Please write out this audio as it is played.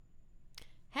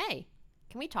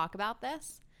Can we talk about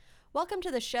this? Welcome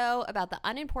to the show about the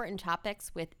unimportant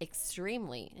topics with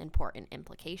extremely important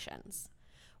implications.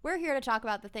 We're here to talk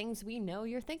about the things we know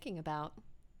you're thinking about.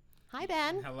 Hi,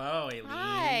 Ben. Hello, Aileen.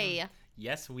 Hi.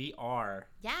 Yes, we are.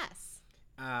 Yes.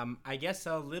 I guess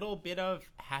a little bit of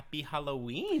Happy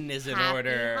Halloween is in Happy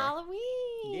order. Halloween.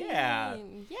 Yeah.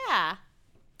 Yeah.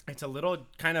 It's a little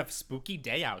kind of spooky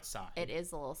day outside. It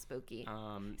is a little spooky.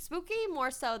 Spooky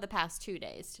more so the past 2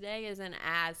 days. Today isn't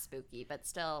as spooky, but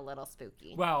still a little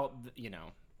spooky. Well,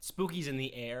 spooky's in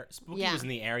the air. Spooky was in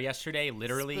the air yesterday,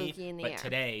 literally. Spooky in the but air.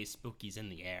 today, spooky's in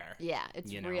the air. Yeah,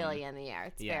 it's really in the air.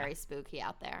 It's very spooky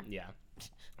out there. Yeah.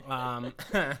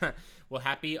 Well,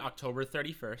 happy October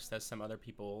 31st, as some other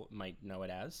people might know it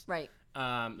as. Right.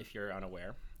 If you're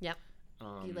unaware. Yep.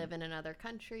 If you live in another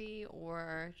country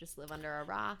or just live under a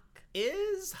rock.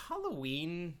 Is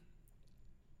Halloween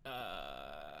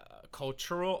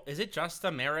cultural? Is it just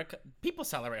America? People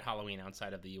celebrate Halloween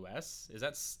outside of the U.S. Is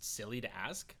that silly to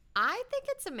ask? I think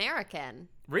it's American.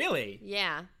 Really?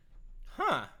 Yeah.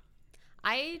 Huh.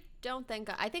 I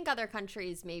think other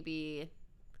countries maybe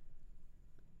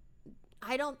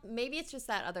maybe it's just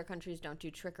that other countries don't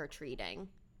do trick-or-treating.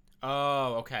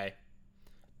 Oh, okay.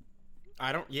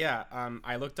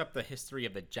 I looked up the history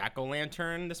of the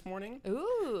jack-o'-lantern this morning.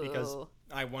 Ooh. Because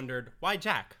I wondered, why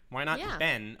Jack? Why not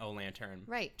Ben O'Lantern?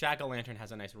 Right. Jack-o'-lantern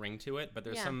has a nice ring to it, but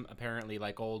there's some apparently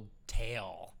like old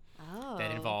tale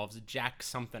that involves Jack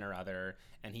something or other,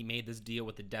 and he made this deal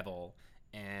with the devil,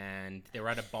 and they were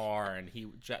at a bar, and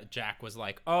Jack was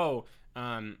like,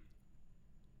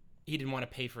 he didn't want to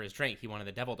pay for his drink. He wanted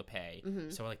the devil to pay. Mm-hmm.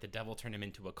 So, the devil turned him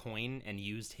into a coin and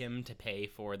used him to pay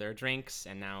for their drinks,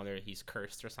 and now he's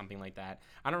cursed or something like that.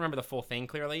 I don't remember the full thing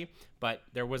clearly, but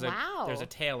there's a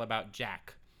tale about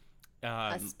Jack.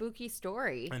 A spooky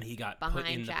story. And he got behind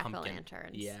put in the pumpkin. jack-o'-lanterns.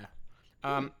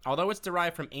 Yeah. Although it's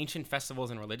derived from ancient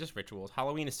festivals and religious rituals,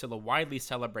 Halloween is still widely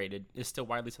celebrated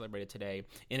today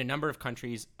in a number of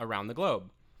countries around the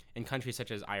globe. In countries such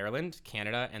as Ireland,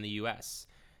 Canada, and the U.S.,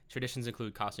 traditions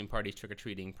include costume parties,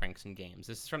 trick-or-treating, pranks, and games.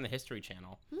 This is from the History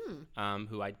Channel,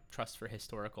 who I trust for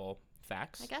historical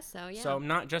facts. I guess so, yeah. So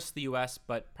not just the U.S.,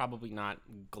 but probably not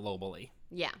globally.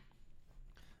 Yeah.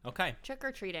 Okay.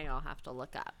 Trick-or-treating I'll have to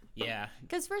look up. Yeah.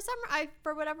 Because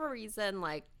for whatever reason,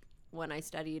 when I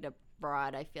studied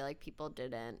abroad, I feel like people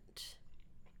didn't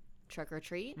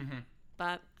trick-or-treat. Mm-hmm.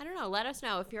 But I don't know. Let us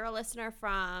know if you're a listener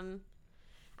from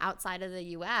outside of the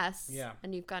U.S.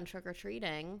 and you've gone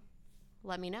trick-or-treating.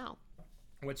 Let me know.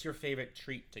 What's your favorite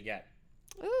treat to get?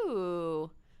 Ooh,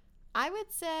 I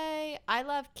would say I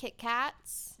love Kit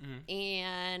Kats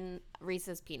and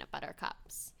Reese's Peanut Butter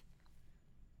Cups.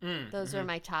 Those are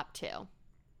my top two.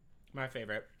 My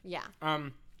favorite. Yeah.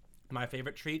 My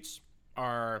favorite treats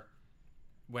are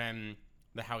when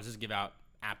the houses give out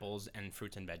apples and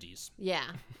fruits and veggies. Yeah.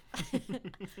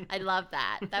 I love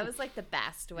that. That was the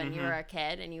best when you were a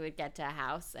kid and you would get to a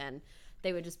house and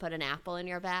they would just put an apple in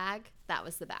your bag. That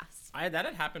was the best. That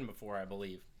had happened before, I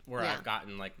believe, where I've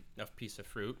gotten a piece of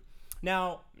fruit.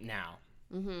 Now,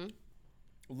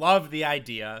 love the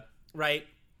idea, right?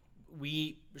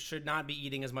 We should not be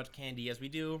eating as much candy as we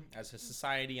do as a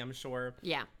society, I'm sure.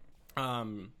 Yeah.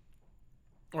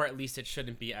 Or at least it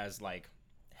shouldn't be as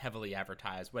heavily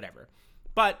advertised, whatever.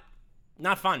 But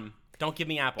not fun. Don't give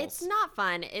me apples. It's not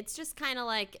fun. It's just kind of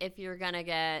like if you're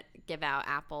gonna give out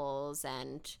apples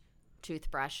and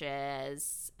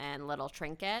toothbrushes and little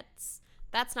trinkets.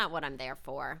 That's not what I'm there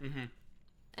for. Mm-hmm.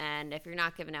 And if you're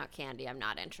not giving out candy, I'm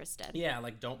not interested. Yeah,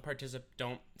 don't participate.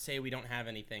 Don't say we don't have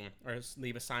anything, or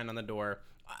leave a sign on the door.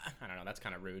 I don't know. That's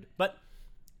kind of rude, but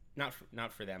not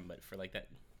for them, but for that.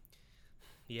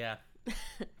 Yeah.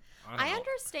 I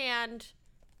understand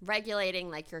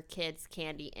regulating your kids'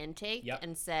 candy intake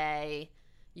and say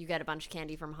you get a bunch of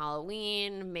candy from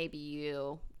Halloween, maybe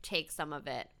you take some of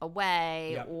it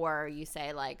away, or you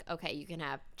say okay, you can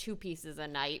have 2 pieces a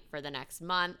night for the next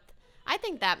month. I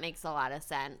think that makes a lot of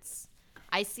sense.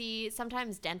 I see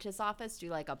sometimes dentist office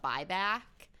do a buyback,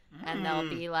 and they'll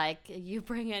be you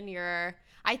bring in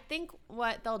I think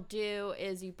what they'll do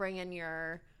is you bring in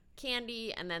your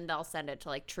candy and then they'll send it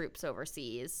to troops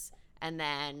overseas, and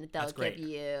then they'll give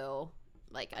you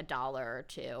 $1 or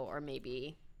 $2 or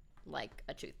maybe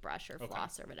a toothbrush or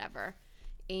floss or whatever.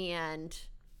 And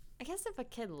I guess if a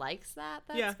kid likes that,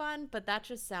 that's fun. But that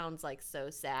just sounds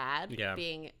so sad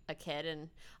being a kid. And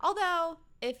although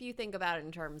if you think about it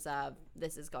in terms of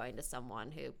this is going to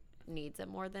someone who needs it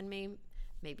more than me,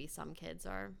 maybe some kids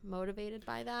are motivated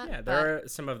by that. Yeah, there are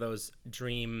some of those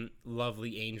dream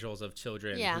lovely angels of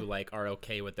children who are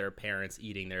okay with their parents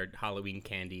eating their Halloween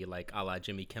candy, a la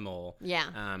Jimmy Kimmel.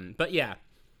 Yeah. But yeah,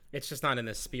 It's just not in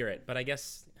the spirit, but I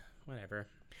guess whatever.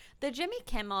 The Jimmy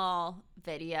Kimmel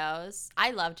videos,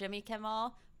 I love Jimmy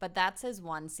Kimmel, but that's his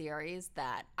one series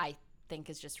that I think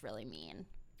is just really mean.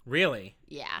 Really?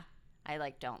 Yeah.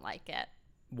 I don't like it.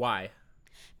 Why?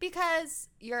 Because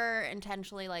you're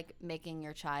intentionally making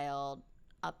your child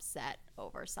upset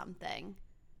over something,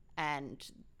 and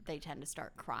they tend to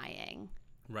start crying.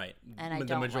 Right. And I don't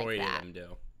the majority like that. of them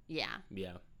do. Yeah.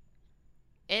 Yeah.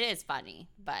 It is funny,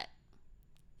 but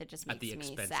it just makes me sad. At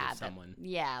the expense of someone.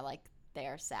 Yeah,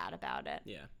 they're sad about it.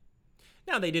 Yeah.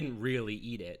 Now they didn't really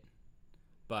eat it,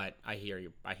 but I hear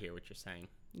you. I hear what you're saying.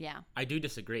 Yeah. I do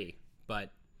disagree,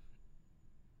 but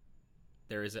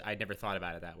I never thought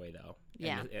about it that way though.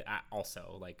 Yeah. And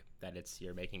also that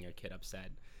you're making your kid upset,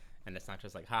 and it's not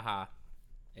just haha.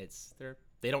 It's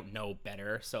they don't know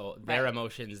better, so their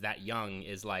emotions that young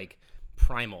is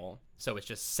primal. So it's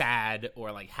just sad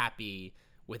or happy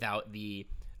without the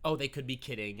they could be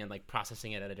kidding and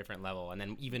processing it at a different level. And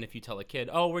then even if you tell a kid,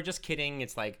 oh, we're just kidding,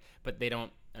 it's but they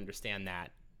don't understand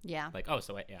that. Yeah.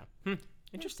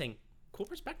 Interesting. Cool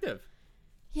perspective.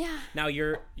 Yeah. Now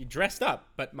you're dressed up,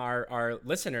 but our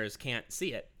listeners can't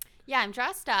see it. Yeah, I'm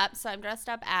dressed up. So I'm dressed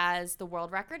up as the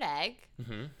world record egg.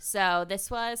 Mm-hmm. So this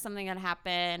was something that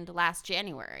happened last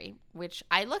January, which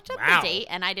I looked up the date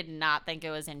and I did not think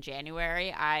it was in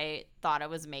January. I thought it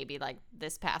was maybe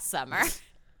this past summer.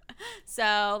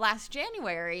 So last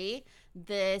January,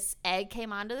 this egg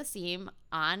came onto the scene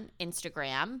on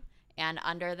Instagram and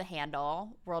under the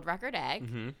handle World Record Egg.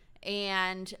 Mm-hmm.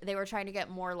 And they were trying to get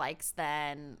more likes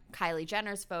than Kylie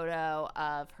Jenner's photo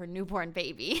of her newborn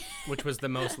baby. Which was the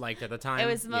most liked at the time. It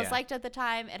was the most liked at the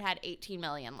time. It had 18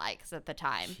 million likes at the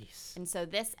time. Jeez. And so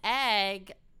this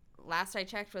egg, last I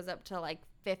checked, was up to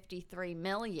 53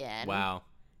 million. Wow.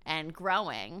 And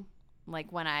growing.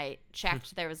 When I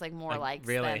checked, there was more likes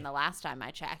than the last time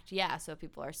I checked. Yeah, so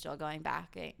people are still going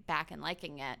back and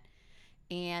liking it.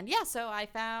 And yeah, so I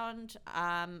found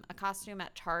a costume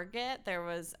at Target. There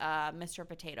was a Mr.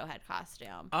 Potato Head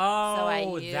costume. Oh, so I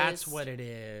used that's what it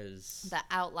is. The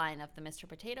outline of the Mr.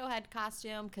 Potato Head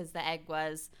costume because the egg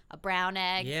was a brown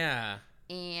egg. Yeah.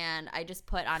 And I just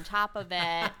put on top of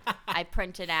it, I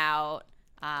printed out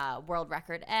world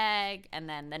record egg and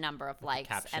then the number of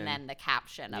likes and then the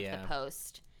caption of the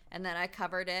post. And then I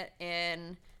covered it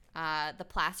in the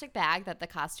plastic bag that the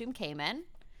costume came in,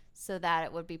 so that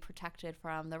it would be protected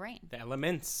from the rain. The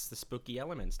elements, the spooky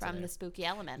elements. From the spooky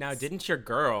elements. Now, didn't your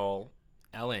girl,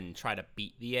 Ellen, try to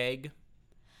beat the egg?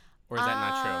 Or is that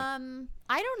not true?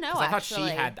 I don't know,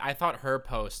 actually. I thought her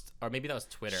post, or maybe that was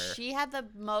Twitter. She had the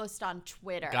most on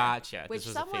Twitter. Gotcha. Which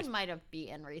someone might have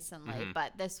beaten recently,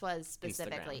 but this was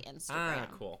specifically Instagram. Ah,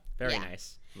 cool. Very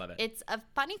nice. Love it. It's a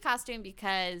funny costume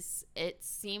because it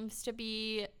seems to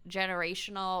be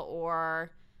generational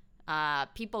or...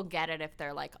 people get it if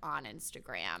they're on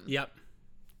Instagram. Yep.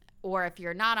 Or if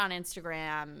you're not on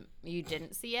Instagram, you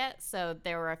didn't see it. So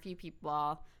there were a few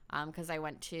people, because I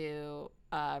went to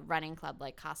a running club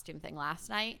costume thing last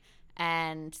night,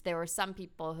 and there were some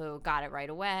people who got it right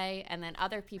away, and then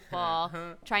other people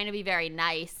trying to be very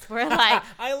nice were like,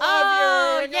 I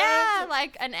love you. Yeah,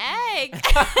 an egg.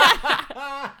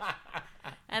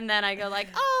 And then I go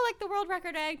the world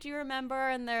record egg, do you remember?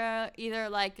 And they're either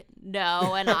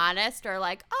no and honest or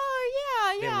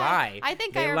oh, yeah. They lie. I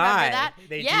think I remember that.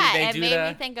 It made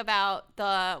me think about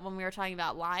when we were talking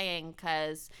about lying,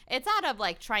 because it's out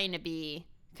of trying to be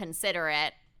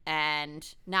considerate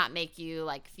and not make you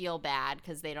feel bad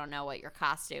because they don't know what your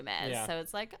costume is. Yeah. So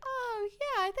it's oh,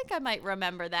 yeah, I think I might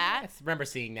remember that. I remember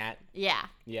seeing that. Yeah.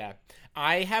 Yeah.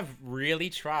 I have really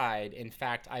tried. In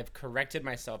fact, I've corrected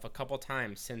myself a couple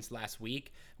times since last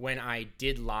week when I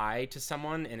did lie to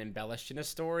someone and embellished in a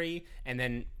story and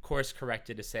then course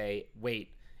corrected to say,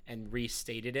 wait, and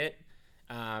restated it.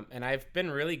 And I've been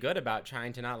really good about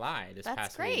trying to not lie this past week.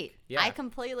 That's great. Yeah. I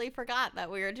completely forgot that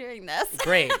we were doing this.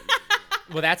 Great.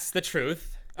 Well, that's the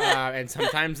truth. And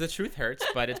sometimes the truth hurts,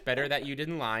 but it's better that you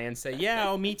didn't lie and say, yeah,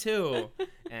 oh, me too.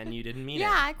 And you didn't mean it.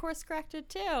 Yeah, I course corrected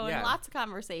too in lots of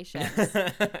conversations.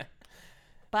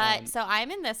 But so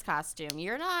I'm in this costume.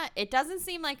 You're not, it doesn't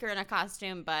seem like you're in a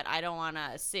costume, but I don't want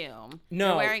to assume. No.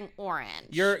 You're wearing orange.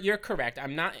 You're correct.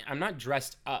 I'm not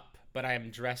dressed up, but I am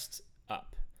dressed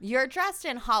up. You're dressed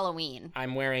in Halloween.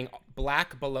 I'm wearing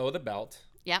black below the belt.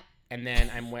 Yep. And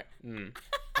then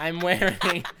I'm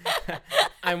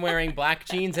wearing black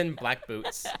jeans and black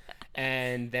boots.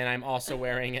 And then I'm also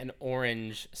wearing an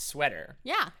orange sweater.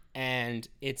 Yeah. And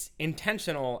it's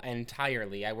intentional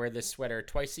entirely. I wear this sweater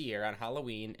twice a year on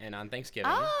Halloween and on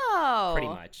Thanksgiving. Oh. Pretty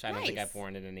much. I don't think I've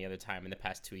worn it any other time in the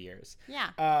past 2 years.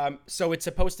 Yeah. So it's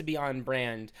supposed to be on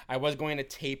brand. I was going to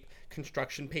tape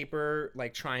construction paper,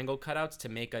 like triangle cutouts, to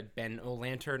make a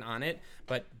Ben-O-Lantern on it,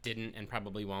 but didn't and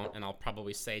probably won't. And I'll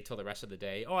probably say till the rest of the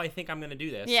day, oh, I think I'm going to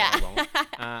do this. Yeah. So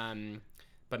I won't.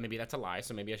 But maybe that's a lie,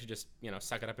 so maybe I should just,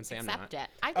 suck it up and say I'm not. Accept it.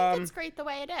 I think it's great the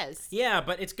way it is. Yeah,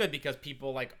 but it's good because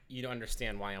people, you don't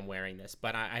understand why I'm wearing this,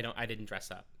 but I didn't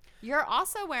dress up. You're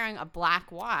also wearing a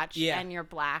black watch and your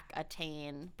black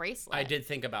Attain bracelet. I did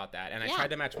think about that, and I tried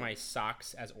to match my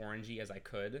socks as orangey as I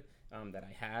could that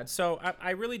I had. So I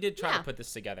really did try to put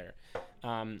this together.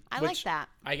 I like that.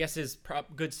 I guess is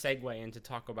good segue into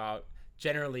talk about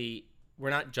generally. We're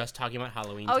not just talking about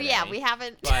Halloween today. Oh, yeah, we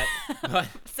haven't but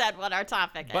said what our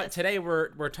topic is. But today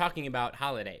we're talking about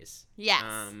holidays. Yes.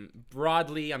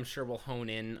 Broadly, I'm sure we'll hone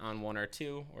in on one or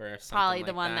two or something probably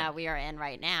the one that we are in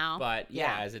right now. But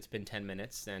as it's been 10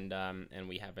 minutes and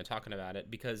we have been talking about it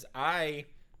because I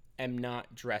am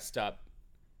not dressed up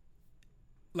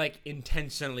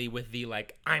intentionally with the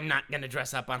I'm not going to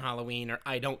dress up on Halloween or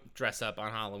I don't dress up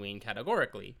on Halloween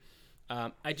categorically.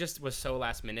 I just was so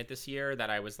last minute this year that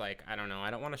I was like, I don't know.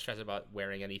 I don't want to stress about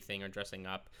wearing anything or dressing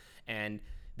up. And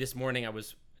this morning I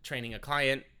was training a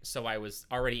client, so I was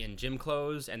already in gym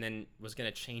clothes and then was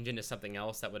going to change into something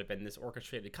else that would have been this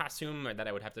orchestrated costume or that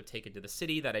I would have to take into the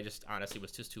city that I just honestly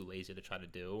was just too lazy to try to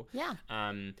do. Yeah.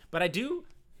 But I do,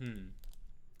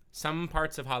 some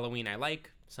parts of Halloween I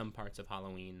like, some parts of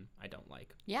Halloween I don't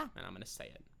like. Yeah. And I'm going to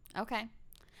say it. Okay.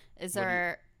 Is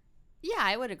there... Yeah,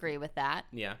 I would agree with that.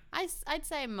 Yeah. I'd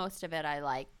say most of it I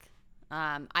like.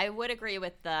 I would agree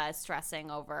with the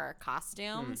stressing over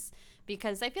costumes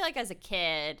because I feel like as a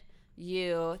kid,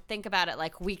 you think about it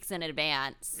weeks in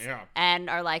advance and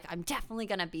are like, I'm definitely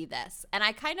going to be this. And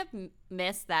I kind of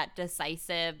miss that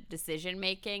decisive decision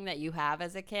making that you have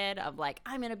as a kid of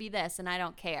I'm going to be this and I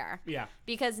don't care. Yeah.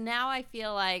 Because now I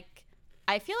feel like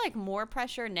more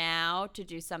pressure now to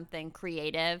do something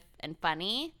creative and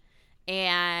funny.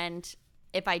 And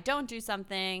if I don't do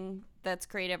something that's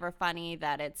creative or funny,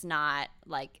 that it's not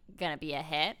gonna be a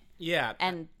hit. Yeah.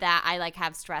 And that I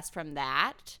have stress from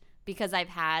that because I've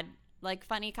had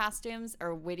funny costumes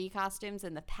or witty costumes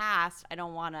in the past. I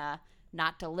don't want to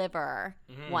not deliver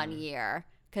one year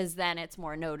because then it's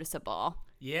more noticeable.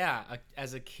 Yeah.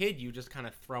 As a kid, you just kind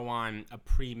of throw on a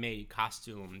pre-made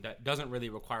costume that doesn't really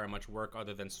require much work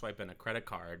other than swiping a credit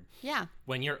card. Yeah.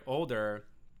 When you're older,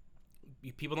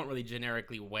 people don't really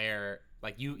generically wear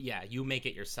you make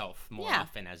it yourself more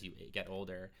often as you get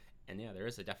older, and there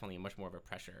is definitely much more of a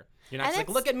pressure. You're not just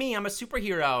look at me, I'm a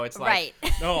superhero. It's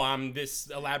no, I'm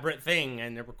this elaborate thing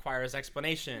and it requires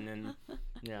explanation and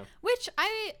which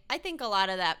I think a lot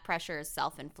of that pressure is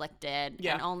self-inflicted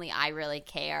and only I really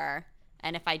care.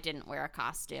 And if I didn't wear a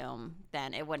costume,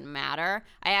 then it wouldn't matter.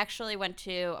 I actually went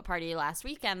to a party last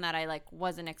weekend that I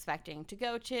wasn't expecting to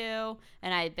go to,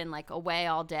 and I had been away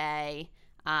all day,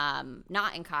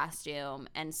 not in costume.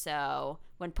 And so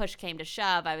when push came to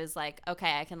shove, I was like,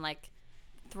 okay, I can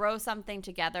throw something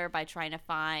together by trying to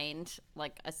find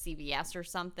a CVS or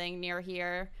something near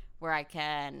here where I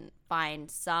can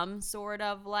find some sort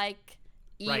of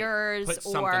ears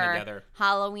or together.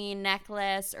 Halloween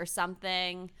necklace or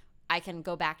something. I can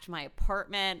go back to my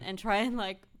apartment and try and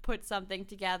put something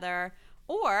together,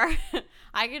 or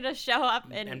I can just show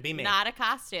up in be me. Not a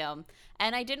costume.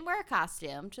 And I didn't wear a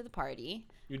costume to the party.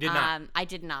 You did not. I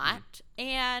did not.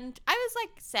 And I was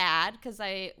sad because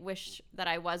I wish that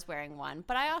I was wearing one,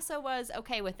 but I also was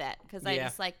okay with it because I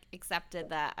just accepted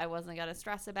that I wasn't going to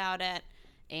stress about it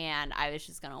and I was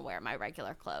just going to wear my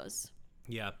regular clothes.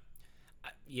 Yeah.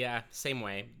 Yeah, same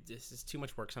way. This is too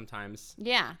much work sometimes.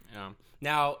 Yeah.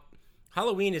 Now,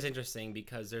 Halloween is interesting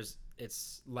because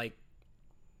it's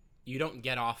you don't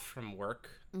get off from work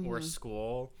or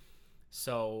school,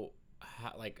 so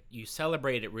you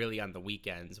celebrate it really on the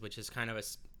weekends, which is kind of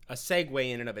a segue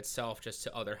in and of itself just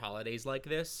to other holidays like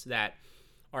this that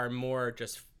are more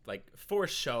just for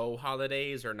show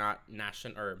holidays or not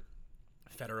national or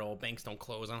federal. Banks don't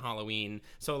close on Halloween,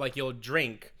 so you'll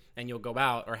drink and you'll go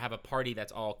out or have a party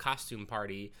that's all costume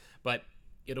party, but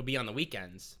it'll be on the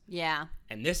weekends. Yeah.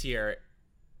 And this year,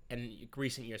 and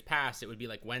recent years past, it would be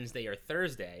Wednesday or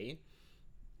Thursday.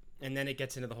 And then it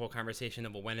gets into the whole conversation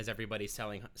of, well, when is everybody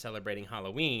celebrating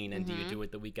Halloween? And do you do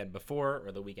it the weekend before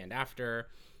or the weekend after?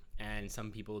 And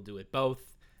some people do it both.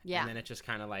 Yeah. And then it's just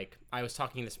kind of I was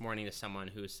talking this morning to someone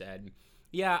who said,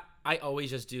 Yeah, I always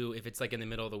just do if it's like in the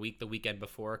middle of the week, the weekend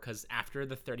before, because after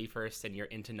the 31st and you're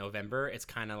into November, it's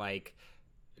kind of like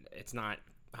it's not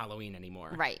Halloween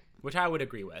anymore. Right. Which I would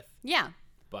agree with. Yeah.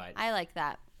 But I like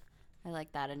that. I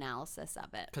like that analysis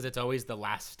of it. Because it's always the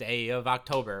last day of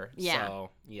October. Yeah.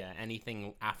 So, yeah,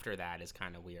 anything after that is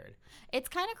kind of weird. It's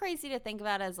kind of crazy to think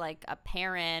about as, like, a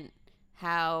parent,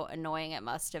 how annoying it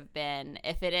must have been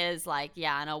if it is, like,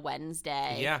 on a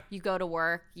Wednesday. Yeah. You go to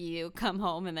work, you come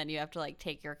home, and then you have to, like,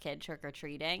 take your kid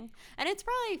trick-or-treating. And it's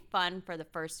probably fun for the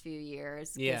first few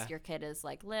years because your kid is,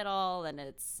 like, little and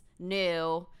it's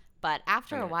new. But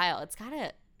after a while, it's got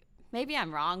to... Maybe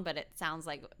I'm wrong, but it sounds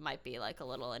like it might be, like, a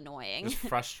little annoying. It's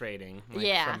frustrating. Like,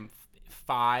 yeah. From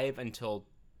 5 until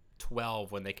 12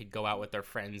 when they could go out with their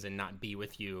friends and not be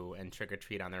with you and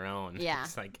trick-or-treat on their own. Yeah.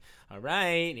 It's like, all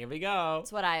right, here we go.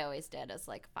 That's what I always did as,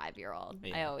 like, 5-year-old.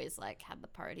 Yeah. I always, like, had the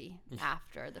party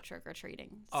after the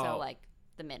trick-or-treating. So, like,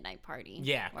 the midnight party.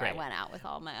 Yeah, where great. I went out with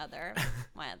all my other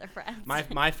friends.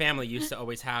 My family used to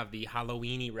always have the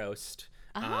Halloweeny roast.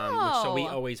 So we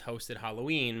always hosted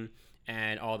Halloween.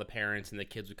 And all the parents and the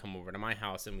kids would come over to my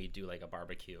house and we'd do like a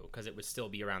barbecue because it would still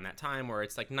be around that time where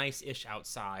it's like nice-ish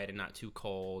outside and not too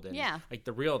cold. And like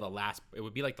it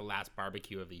would be like the last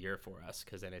barbecue of the year for us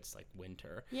because then it's like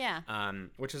winter. Yeah.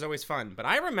 Which is always fun. But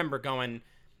I remember going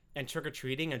and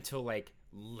trick-or-treating until like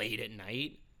late at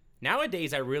night.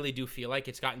 Nowadays, I really do feel like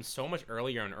it's gotten so much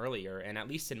earlier and earlier. And at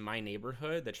least in my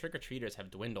neighborhood, the trick-or-treaters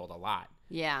have dwindled a lot.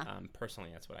 Yeah.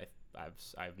 Personally, that's what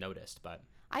I've noticed, but...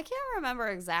 I can't remember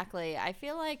exactly. I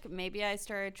feel like maybe I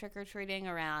started trick-or-treating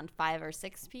around 5 or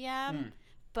 6 p.m.,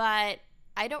 but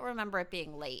I don't remember it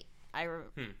being late. I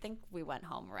think we went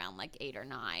home around like 8 or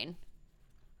 9.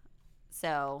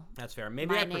 So that's fair.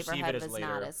 Maybe I perceive it as later.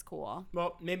 Not as cool.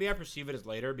 Well, maybe I perceive it as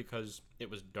later because it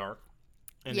was dark.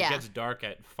 And it gets dark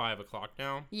at 5 o'clock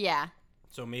now. Yeah.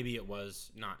 So maybe it was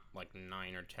not like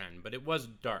 9 or 10, but it was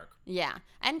dark. Yeah.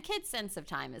 And kids' sense of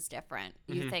time is different.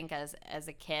 You think as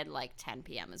a kid, like 10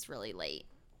 p.m. is really late.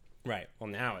 Right. Well,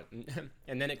 now,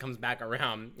 and then it comes back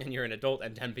around and you're an adult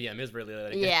and 10 p.m. is really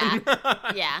late again.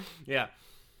 Yeah. Yeah.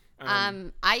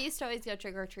 I used to always go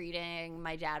trick-or-treating.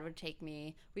 My dad would take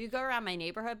me. We would go around my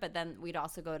neighborhood, but then we'd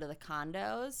also go to the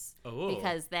condos. Oh.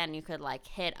 Because then you could, like,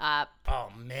 hit up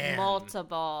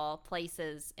multiple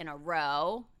places in a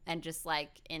row and just,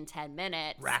 like, in 10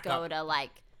 minutes go to,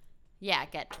 like,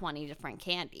 get 20 different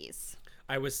candies.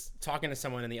 I was talking to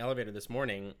someone in the elevator this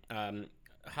morning.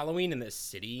 Halloween in this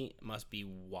city must be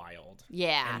wild.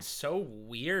 Yeah. And so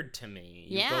weird to me.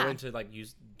 You go into, like,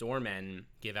 doormen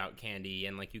give out candy,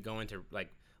 and, like, you go into, like,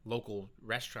 local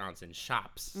restaurants and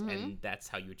shops, and that's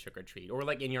how you trick-or-treat. Or,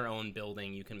 like, in your own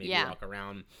building, you can maybe walk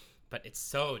around. But it's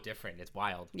so different. It's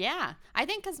wild. Yeah. I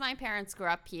think because my parents grew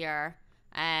up here,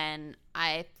 and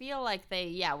I feel like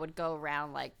they, would go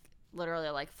around, like, literally,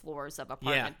 like, floors of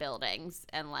apartment buildings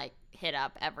and, like, hit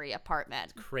up every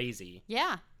apartment. It's crazy.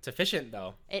 Yeah. It's efficient,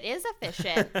 though. It is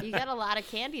efficient. You get a lot of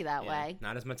candy that way.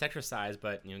 Not as much exercise,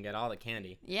 but you get all the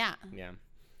candy. Yeah. Yeah.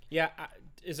 Yeah.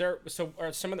 What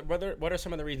are some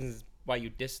of the reasons why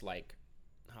you dislike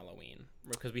Halloween?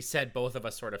 Because we said both of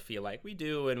us sort of feel like we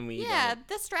do and we don't.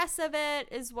 The stress of it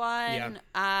is one.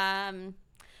 Yeah.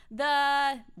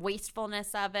 The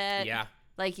wastefulness of it. Yeah.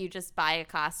 Like, you just buy a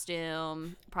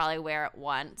costume, probably wear it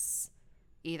once,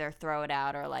 either throw it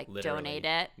out or, like, donate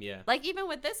it. Yeah. Like, even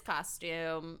with this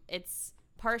costume, it's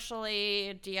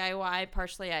partially DIY,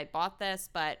 partially I bought this,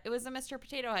 but it was a Mr.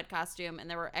 Potato Head costume, and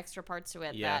there were extra parts to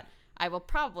it that I will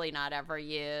probably not ever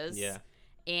use. Yeah.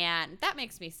 And that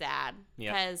makes me sad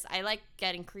because I like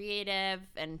getting creative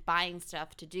and buying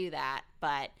stuff to do that,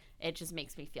 but it just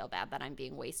makes me feel bad that I'm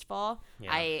being wasteful.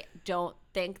 Yeah. I don't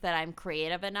think that I'm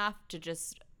creative enough to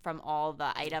just, from all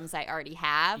the items I already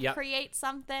have, create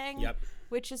something,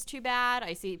 which is too bad.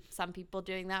 I see some people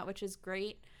doing that, which is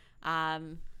great.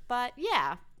 But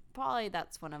yeah, probably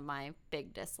that's one of my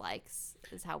big dislikes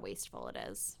is how wasteful it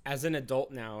is. As an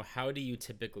adult now, how do you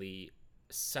typically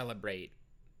celebrate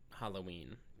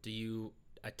Halloween? Do you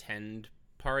attend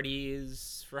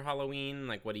parties for Halloween?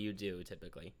 Like, what do you do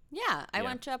typically? Yeah, I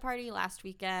went to a party last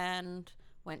weekend,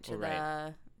 went to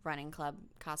the running club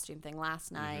costume thing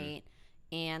last night,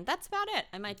 and that's about it.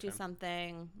 I might do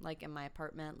something like in my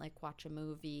apartment, like watch a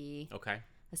movie. Okay.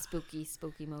 A spooky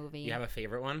movie. You have a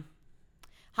favorite one?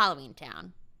 Halloween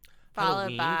Town.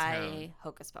 Followed by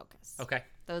Hocus Pocus. Okay.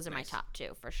 Those are my top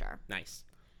two for sure. Nice.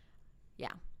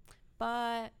 Yeah.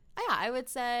 But yeah, I would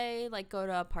say, like, go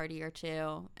to a party or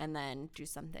two and then do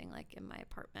something, like, in my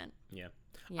apartment. Yeah.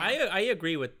 I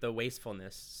agree with the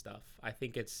wastefulness stuff. I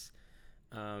think it's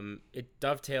it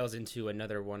dovetails into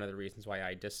another one of the reasons why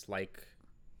I dislike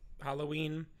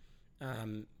Halloween.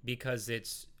 because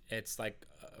it's like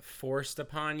forced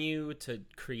upon you to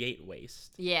create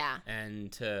waste. Yeah.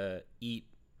 And to eat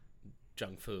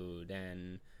junk food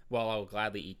and, well, I'll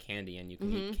gladly eat candy, and you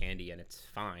can eat candy and it's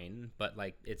fine, but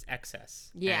like it's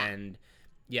excess. Yeah. And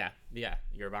yeah,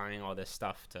 you're buying all this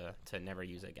stuff to never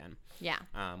use again. Yeah.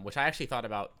 Which I actually thought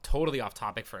about, totally off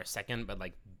topic for a second, but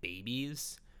like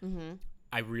babies.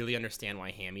 I really understand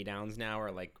why hand-me-downs now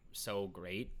are like so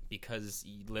great, because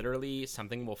literally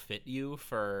something will fit you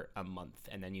for a month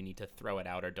and then you need to throw it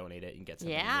out or donate it and get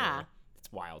something new.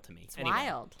 It's wild to me. It's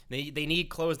wild. They need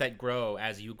clothes that grow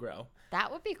as you grow.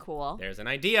 That would be cool. There's an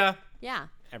idea. Yeah.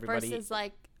 Everybody. Versus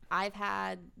like I've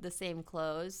had the same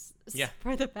clothes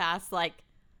for the past like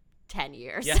 10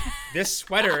 years. Yeah. This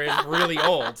sweater is really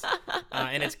old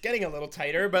and it's getting a little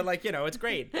tighter, but like, it's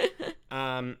great.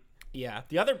 Yeah.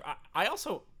 The other, I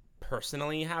also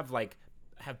personally have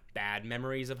bad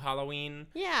memories of Halloween.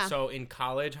 Yeah. So in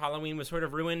college, Halloween was sort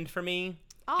of ruined for me.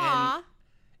 Aw. And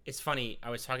it's funny. I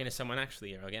was talking to someone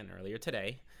actually, again, earlier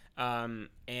today.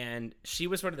 And she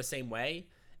was sort of the same way.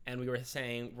 And we were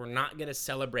saying, we're not going to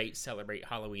celebrate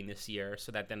Halloween this year,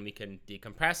 so that then we can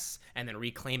decompress and then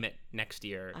reclaim it next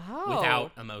year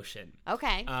without emotion.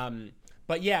 Okay.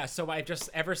 But yeah, so I've just,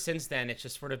 ever since then, it's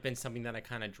just sort of been something that I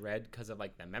kind of dread because of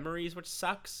like the memories, which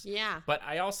sucks. Yeah. But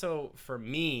I also, for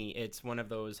me, it's one of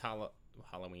those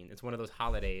Halloween, it's one of those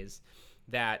holidays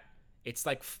that it's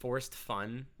like forced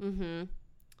fun. Mm-hmm.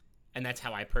 And that's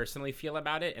how I personally feel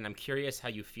about it. And I'm curious how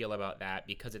you feel about that,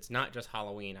 because it's not just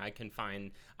Halloween.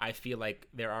 I feel like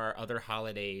there are other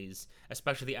holidays,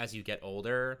 especially as you get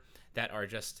older, that are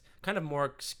just kind of more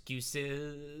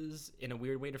excuses, in a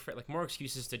weird way to phrase, like more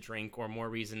excuses to drink or more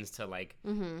reasons to like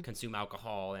consume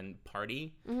alcohol and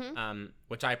party,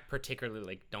 which I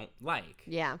particularly don't like.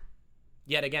 Yeah.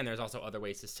 Yet again, there's also other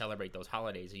ways to celebrate those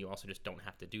holidays, and you also just don't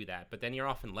have to do that. But then you're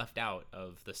often left out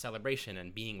of the celebration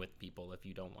and being with people if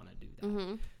you don't want to do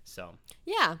that. So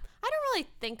yeah, I don't really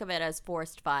think of it as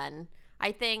forced fun.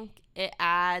 I think it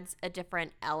adds a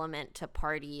different element to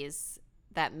parties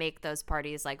that make those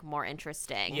parties like more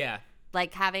interesting. Yeah.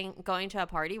 Like going to a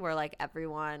party where like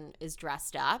everyone is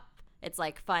dressed up. It's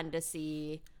like fun to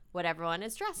see what everyone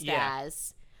is dressed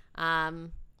as. So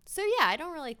yeah, I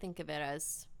don't really think of it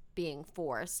as being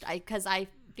forced, because I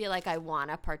feel like I want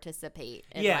to participate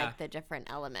in like the different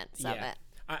elements of it.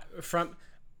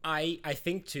 I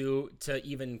think to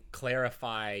even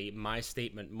clarify my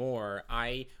statement more,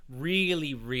 I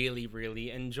really, really,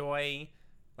 really enjoy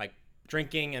like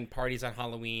drinking and parties on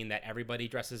Halloween that everybody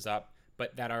dresses up,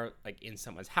 but that are like in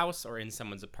someone's house or in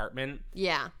someone's apartment.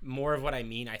 Yeah. More of what I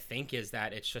mean, I think, is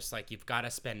that it's just like you've got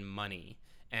to spend money.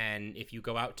 And if you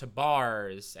go out to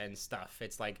bars and stuff,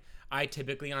 it's like I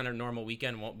typically on a normal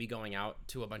weekend won't be going out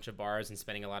to a bunch of bars and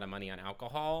spending a lot of money on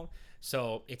alcohol.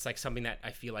 So it's like something that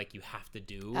I feel like you have to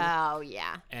do. Oh,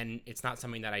 yeah. And it's not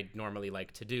something that I normally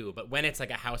like to do. But when it's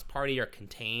like a house party or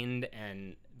contained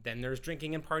and then there's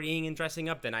drinking and partying and dressing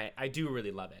up, then I do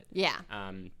really love it. Yeah.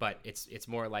 But it's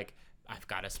more like I've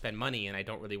got to spend money and I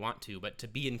don't really want to. But to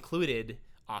be included,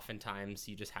 oftentimes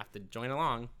you just have to join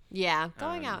along. Yeah,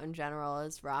 going out in general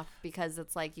is rough, because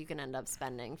it's like you can end up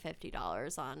spending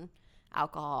 $50 on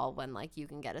alcohol when like you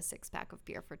can get a 6-pack of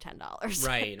beer for $10.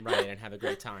 Right, and have a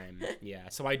great time. Yeah,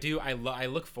 so I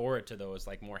look forward to those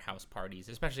like more house parties,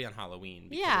 especially on Halloween,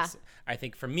 because it's, I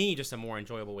think for me, just a more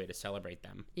enjoyable way to celebrate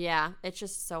them. Yeah, it's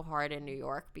just so hard in New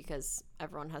York because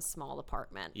everyone has small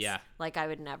apartments. Yeah, like I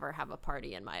would never have a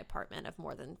party in my apartment of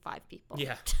more than 5 people.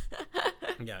 Yeah.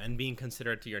 Yeah, and being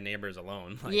considerate to your neighbors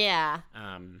alone. Like, yeah.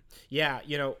 Yeah,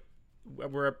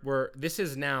 we're this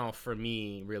is now for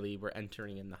me really, we're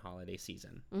entering in the holiday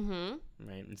season.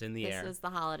 Right, it's in the air. This is the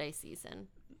holiday season.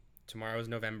 Tomorrow's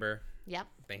November. Yep.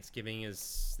 Thanksgiving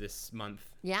is this month.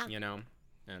 Yeah.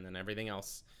 And then everything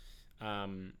else.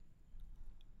 One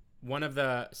of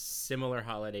the similar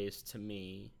holidays to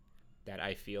me that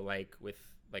I feel like with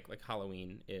like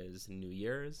Halloween is New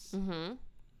Year's.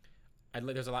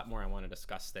 There's a lot more I want to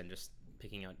discuss than just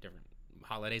picking out different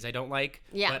holidays I don't like.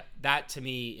 Yeah. But that to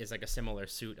me is like a similar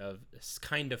suit of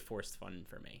kind of forced fun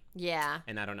for me. Yeah.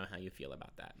 And I don't know how you feel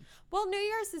about that. Well, New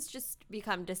Year's has just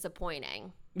become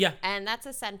disappointing. Yeah. And that's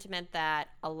a sentiment that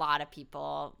a lot of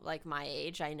people like my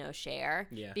age I know share.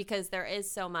 Yeah. Because there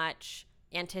is so much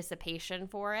anticipation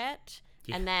for it.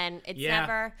 Yeah. And then it's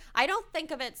never, I don't think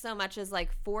of it so much as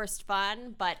like forced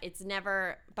fun, but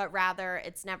rather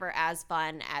it's never as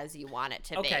fun as you want it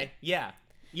to be. Okay. Yeah.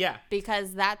 Yeah.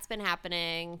 Because that's been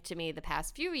happening to me the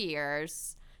past few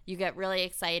years. You get really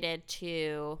excited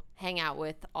to hang out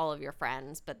with all of your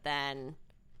friends, but then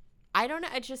I don't know,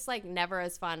 it's just like never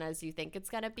as fun as you think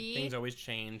it's going to be. Things always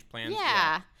change, plans.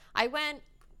 Yeah.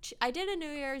 I did a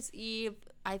New Year's Eve,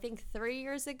 I think 3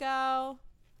 years ago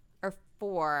or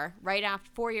 4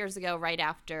 years ago, right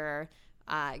after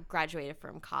I graduated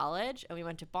from college, and we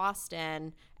went to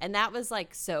Boston, and that was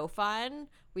like so fun.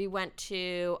 We went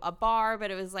to a bar,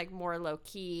 but it was like more low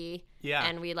key. Yeah.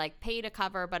 And we like paid a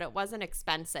cover, but it wasn't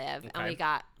expensive. Okay. And we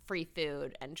got free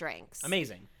food and drinks.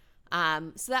 Amazing.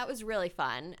 So that was really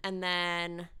fun. And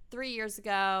then 3 years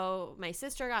ago, my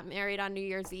sister got married on New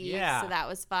Year's Eve. Yeah. So that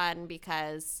was fun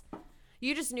because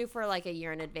you just knew for like a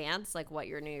year in advance, like what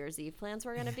your New Year's Eve plans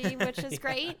were going to be, which is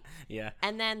great. Yeah.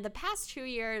 And then the past 2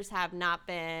 years have not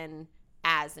been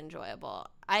as enjoyable.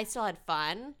 I still had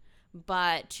fun,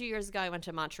 but 2 years ago I went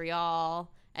to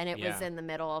Montreal, and it was in the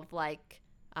middle of like,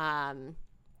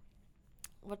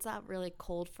 what's that really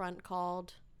cold front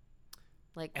called?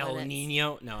 Like El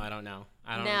Nino? No, I don't know.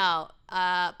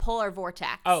 Polar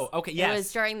vortex. Oh, okay, yes. It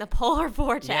was during the polar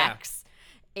vortex.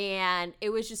 And it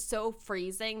was just so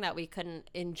freezing that we couldn't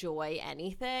enjoy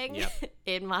anything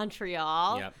in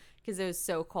Montreal because it was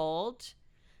so cold.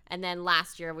 And then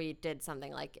last year we did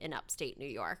something like in upstate New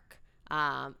York.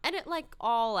 And it like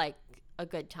all like a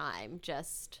good time,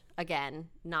 just again,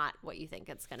 not what you think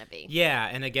it's going to be. Yeah,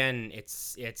 and again,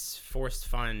 it's forced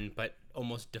fun, but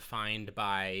almost defined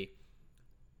by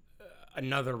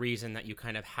another reason that you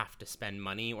kind of have to spend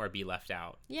money or be left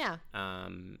out. Yeah.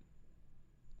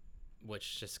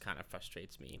 Which just kind of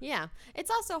frustrates me. Yeah.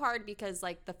 It's also hard because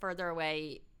like the further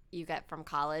away you get from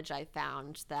college, I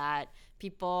found that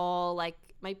people like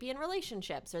might be in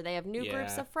relationships or they have new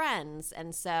groups of friends,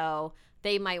 and so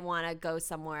they might want to go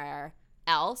somewhere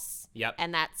else. Yep.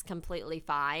 And that's completely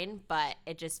fine, but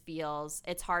it just feels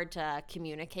it's hard to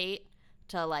communicate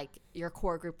to like your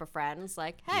core group of friends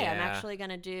like, hey, I'm actually going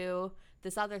to do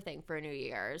this other thing for New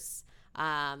Year's.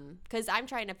 Cuz I'm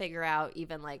trying to figure out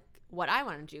even like what I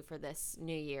want to do for this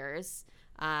New Year's.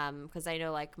 Because I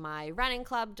know like my running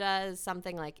club does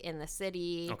something like in the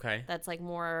city that's like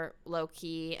more low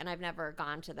key, and I've never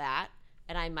gone to that,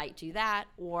 and I might do that.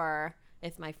 Or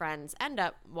if my friends end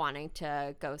up wanting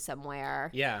to go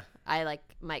somewhere, I like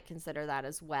might consider that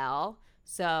as well.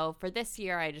 So for this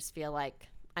year, I just feel like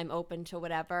I'm open to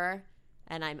whatever,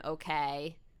 and I'm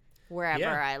okay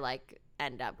wherever I like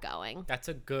end up going. That's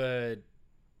a good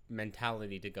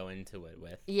mentality to go into it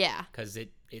with. Yeah. Because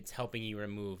it's helping you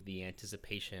remove the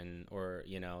anticipation or,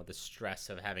 you know, the stress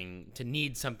of having to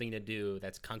need something to do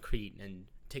that's concrete and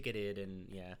ticketed and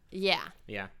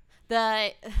Yeah.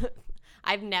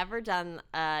 I've never done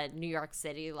New York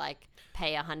City like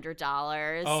pay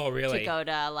 $100 to go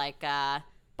to like a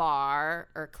bar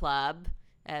or club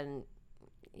and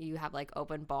you have like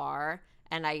open bar,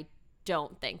 and I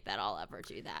don't think that I'll ever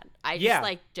do that. I just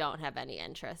like don't have any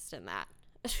interest in that.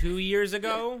 2 years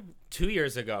ago, 2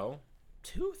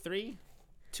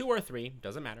 or 3,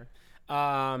 doesn't matter.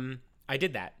 I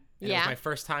did that. And it was my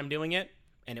first time doing it,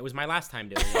 and it was my last time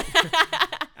doing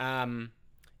it.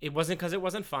 It wasn't because it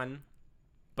wasn't fun,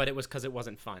 but it was because it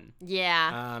wasn't fun.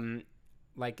 Yeah.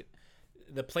 Like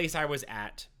the place I was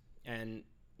at, and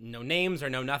no names or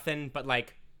no nothing, but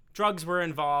like drugs were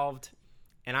involved,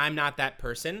 and I'm not that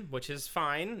person, which is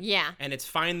fine. Yeah. And it's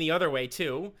fine the other way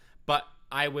too, but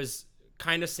I was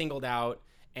kind of singled out,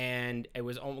 and it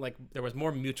was like there was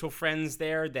more mutual friends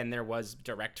there than there was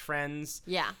direct friends.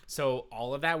 Yeah. So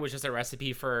all of that was just a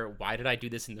recipe for why did I do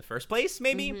this in the first place,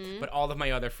 maybe? Mm-hmm. But all of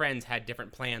my other friends had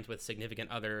different plans with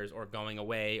significant others or going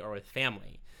away or with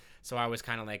family. So I was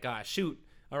kind of like, shoot,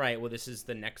 all right, well, this is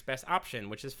the next best option,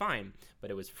 which is fine. But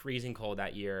it was freezing cold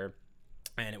that year,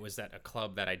 and it was at a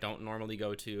club that I don't normally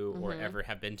go to or ever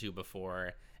have been to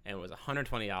before. And it was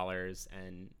 $120,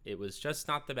 and it was just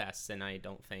not the best. And I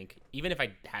don't think, even if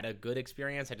I had a good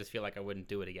experience, I just feel like I wouldn't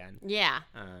do it again. Yeah.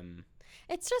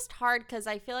 It's just hard because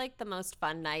I feel like the most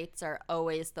fun nights are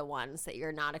always the ones that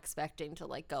you're not expecting to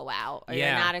like go out, or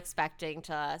you're not expecting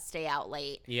to stay out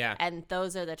late. Yeah. And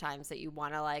those are the times that you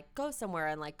want to like go somewhere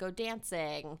and like go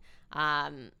dancing.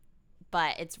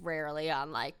 But it's rarely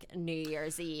on like New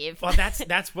Year's Eve. Well,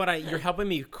 that's what you're helping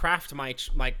me craft my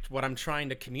like what I'm trying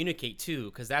to communicate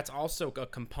too, because that's also a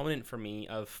component for me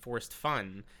of forced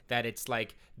fun, that it's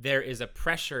like there is a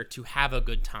pressure to have a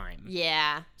good time.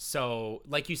 Yeah. So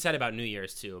like you said about New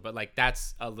Year's too, but like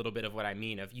that's a little bit of what I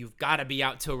mean of you've got to be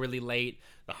out till really late.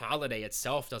 The holiday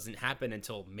itself doesn't happen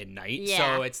until midnight.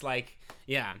 Yeah. So it's like,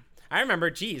 I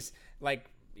remember, like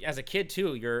as a kid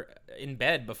too, you're in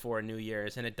bed before New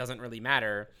Year's and it doesn't really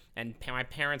matter. And my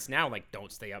parents now like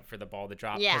don't stay up for the ball to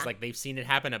drop because like they've seen it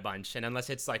happen a bunch. And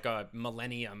unless it's like a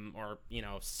millennium or,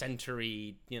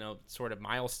 century, sort of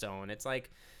milestone, it's like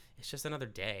it's just another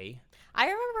day. I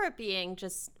remember it being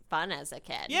just fun as a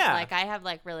kid. Yeah. Like, I have,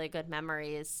 like, really good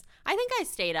memories. I think I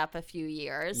stayed up a few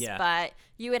years. Yeah. But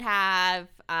you would have,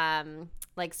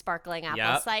 like, sparkling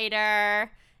apple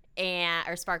cider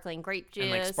or sparkling grape juice.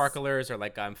 And, like, sparklers or,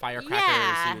 like, firecrackers.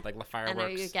 Yeah. You would, like, fireworks. And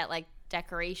then you get, like,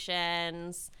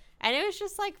 decorations. And it was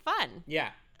just, like, fun.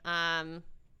 Yeah.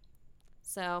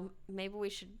 So maybe we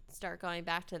should start going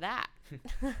back to that.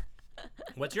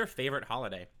 What's your favorite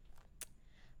holiday?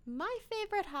 My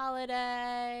favorite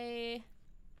holiday,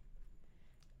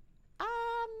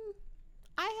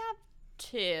 I have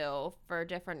two for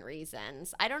different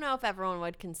reasons. I don't know if everyone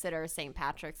would consider St.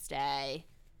 Patrick's Day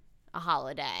a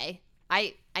holiday.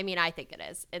 I mean, I think it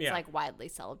is. It's like widely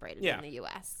celebrated in the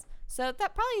U.S. So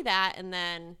probably that, and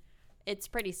then it's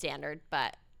pretty standard,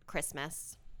 but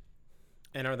Christmas.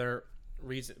 And are there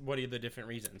what are the different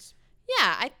reasons?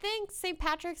 Yeah, I think St.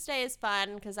 Patrick's Day is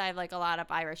fun because I have, like, a lot of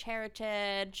Irish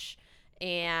heritage,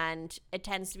 and it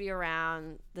tends to be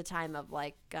around the time of,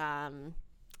 like,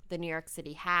 the New York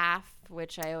City Half,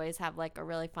 which I always have, like, a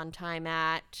really fun time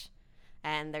at,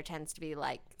 and there tends to be,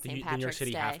 like, St. Patrick's Day. The New York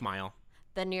City Half Mile.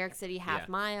 The New York City Half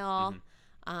Mile.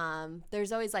 Mm-hmm.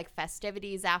 There's always, like,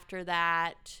 festivities after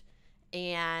that,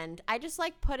 and I just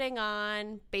like putting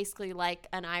on basically, like,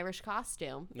 an Irish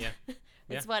costume. Yeah.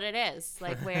 That's what it is,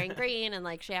 like wearing green and,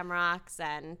 like, shamrocks,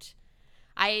 and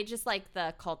I just like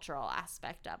the cultural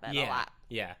aspect of it a lot.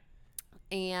 Yeah.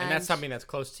 And that's something that's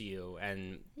close to you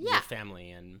and your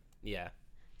family, and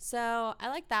So I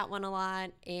like that one a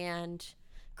lot. And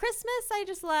Christmas I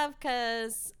just love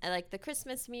because I like the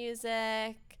Christmas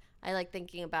music. I like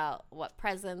thinking about what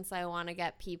presents I want to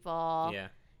get people. Yeah.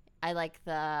 I like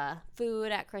the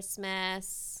food at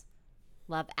Christmas.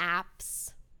 Love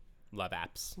apps. Love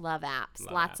apps.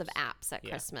 Lots of apps at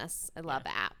Christmas. I love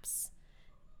apps.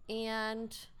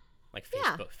 And like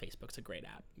Facebook. Facebook's a great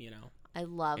app, you know. I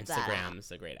love that.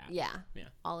 Instagram's a great app. Yeah.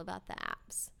 All about the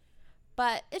apps.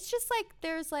 But it's just like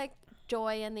there's, like,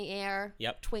 joy in the air.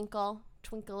 Yep. Twinkle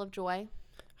of joy.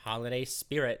 Holiday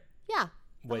spirit. Yeah.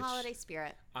 The holiday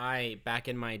spirit. I, back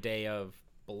in my day of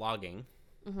blogging,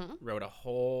 wrote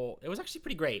it was actually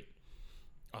pretty great,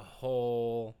 a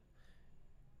whole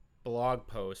blog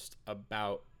post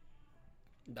about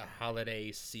the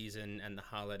holiday season and the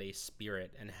holiday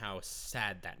spirit and how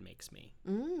sad that makes me.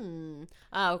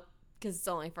 Oh, because it's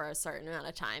only for a certain amount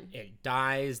of time. It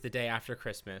dies the day after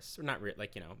Christmas, or not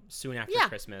soon after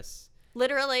Christmas.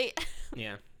 Literally.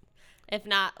 Yeah. If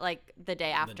not, like, the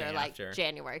day after.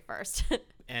 January 1st.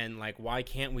 And, like, why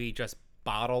can't we just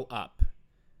bottle up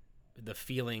the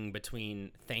feeling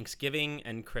between Thanksgiving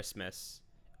and Christmas,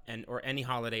 or any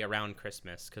holiday around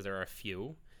Christmas, because there are a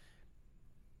few,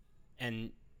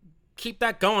 and keep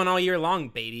that going all year long,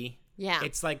 baby. Yeah.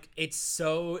 It's like, it's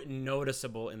so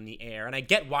noticeable in the air. And I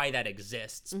get why that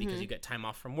exists, because you get time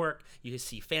off from work, you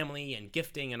see family and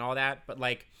gifting and all that, but,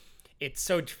 like, it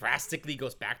so drastically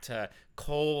goes back to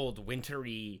cold,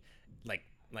 wintry,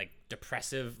 like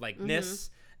depressive likeness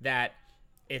that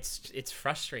it's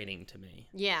frustrating to me.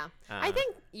 Yeah. I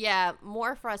think,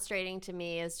 more frustrating to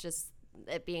me is just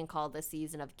it being called the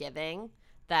season of giving,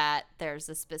 that there's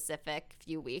a specific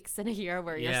few weeks in a year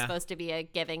where you're supposed to be a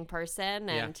giving person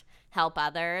and help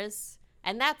others.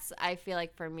 And that's, I feel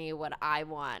like, for me, what I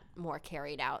want more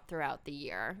carried out throughout the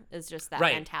year is just that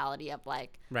mentality of,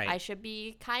 like, I should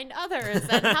be kind to others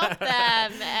and help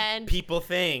them and people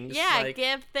things. Yeah, like,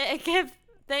 give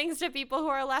things to people who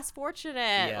are less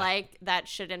fortunate. Like, that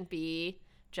shouldn't be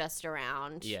just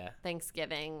around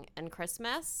Thanksgiving and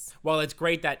Christmas. Well, it's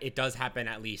great that it does happen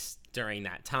at least during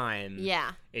that time.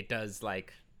 Yeah. It does,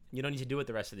 like, you don't need to do it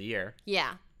the rest of the year.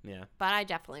 Yeah. Yeah. But I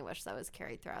definitely wish that was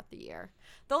carried throughout the year.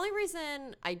 The only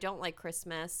reason I don't like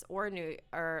Christmas or New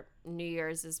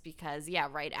Year's is because,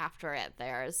 right after it,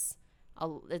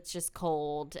 it's just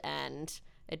cold and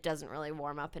it doesn't really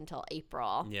warm up until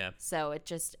April. Yeah. So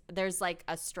there's, like,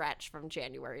 a stretch from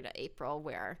January to April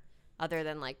where, other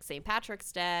than, like, St.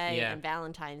 Patrick's Day and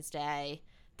Valentine's Day,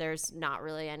 there's not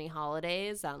really any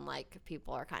holidays, and, like,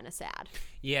 people are kind of sad.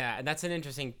 Yeah, and that's an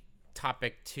interesting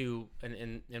topic too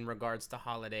in regards to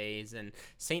holidays and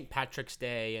St. Patrick's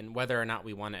Day, and whether or not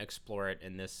we want to explore it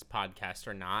in this podcast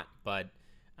or not, but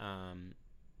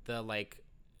the, like,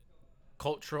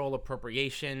 cultural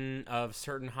appropriation of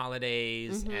certain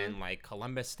holidays and, like,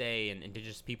 Columbus Day and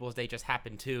Indigenous Peoples Day just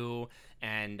happened too,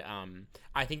 and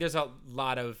I think there's a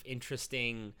lot of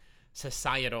interesting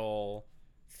societal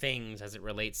things as it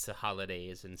relates to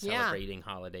holidays and celebrating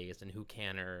holidays and who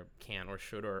can or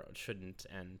should or shouldn't,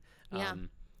 and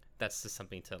that's just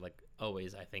something to, like,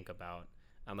 always I think about.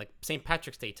 Like, St.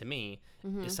 Patrick's Day to me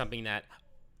is something that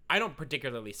I don't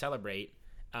particularly celebrate,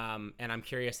 And I'm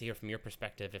curious to hear from your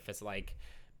perspective if it's like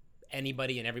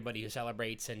anybody and everybody who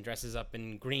celebrates and dresses up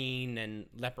in green and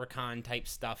leprechaun type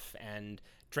stuff and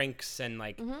drinks and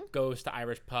like goes to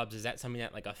Irish pubs. Is that something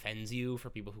that like offends you for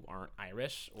people who aren't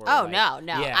Irish? Or no.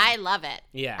 Yeah. I love it.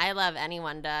 Yeah. I love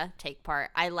anyone to take part.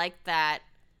 I like that.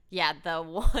 Yeah. The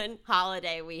one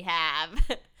holiday we have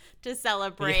to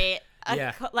celebrate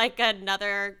like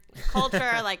another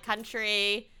culture, like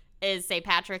country is St.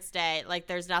 Patrick's Day. Like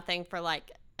there's nothing for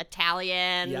like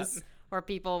Italians or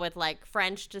people with like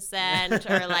French descent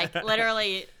or like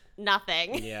literally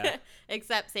nothing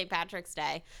except St. Patrick's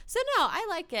Day. So no, I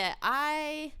like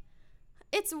it.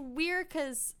 It's weird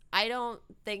because I don't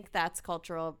think that's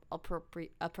cultural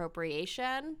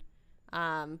appropriation.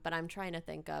 But I'm trying to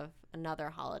think of another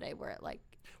holiday where it like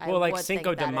like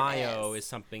Cinco de Mayo is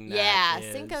something that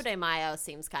Cinco de Mayo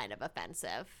seems kind of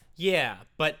offensive. Yeah,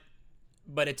 but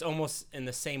it's almost in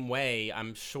the same way.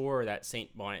 I'm sure that St.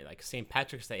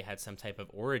 Patrick's Day had some type of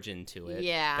origin to it.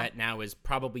 Yeah. That now is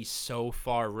probably so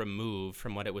far removed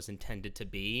from what it was intended to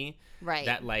be. Right.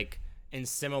 That like in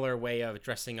similar way of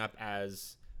dressing up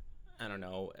as, I don't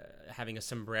know, having a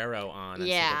sombrero on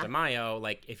Cinco de Mayo.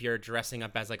 Like if you're dressing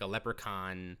up as like a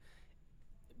leprechaun,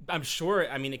 I'm sure.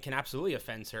 I mean, it can absolutely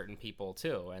offend certain people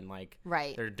too, and like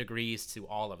there are degrees to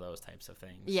all of those types of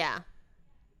things. Yeah.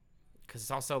 Because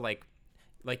it's also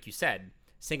like you said,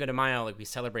 Cinco de Mayo, like we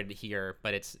celebrate it here,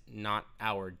 but it's not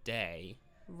our day.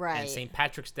 Right. And St.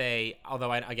 Patrick's Day,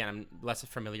 although I'm less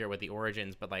familiar with the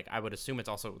origins, but like I would assume it's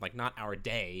also like not our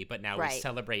day, but now we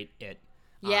celebrate it.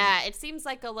 Yeah, it seems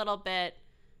like a little bit.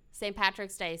 St.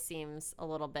 Patrick's Day seems a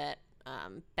little bit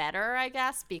better, I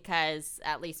guess, because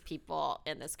at least people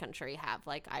in this country have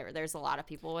like there's a lot of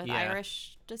people with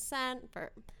Irish descent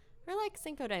for like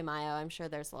Cinco de Mayo. I'm sure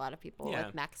there's a lot of people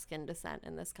with Mexican descent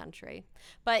in this country.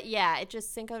 But yeah, it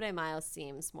just Cinco de Mayo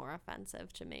seems more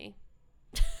offensive to me.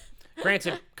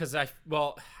 Granted, because I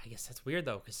guess that's weird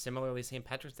though, because similarly St.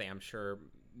 Patrick's Day, I'm sure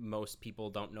most people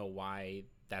don't know why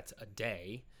that's a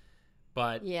day,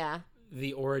 but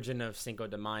the origin of Cinco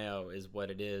de Mayo is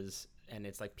what it is, and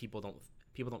it's like people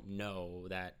don't know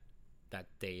that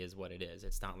day is what it is.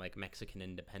 It's not like Mexican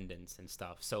independence and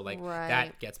stuff, so like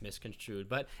that gets misconstrued.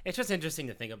 But it's just interesting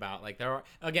to think about. Like there are,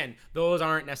 again, those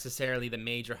aren't necessarily the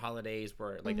major holidays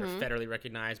where like they're federally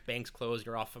recognized. Banks closed,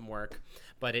 you're off from work,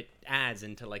 but it adds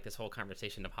into like this whole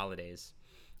conversation of holidays.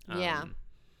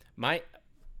 My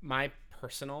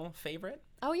personal favorite.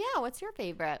 Oh yeah, what's your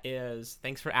favorite? Is,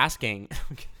 thanks for asking.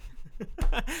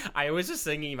 I was just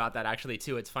thinking about that actually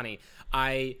too. It's funny.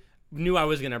 I knew I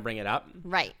was going to bring it up.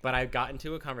 Right. But I got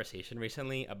into a conversation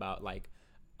recently about like,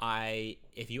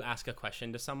 if you ask a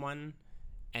question to someone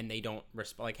and they don't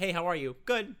respond, like, hey, how are you?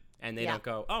 Good. And they don't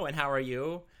go, oh, and how are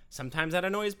you? Sometimes that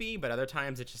annoys me, but other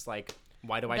times it's just like,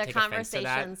 why do I take offense to that? The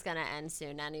conversation's going to end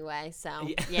soon anyway. So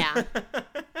yeah.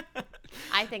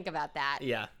 I think about that.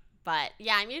 Yeah. But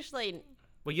yeah, I'm usually...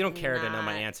 Well, you don't care to know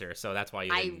my answer, so that's why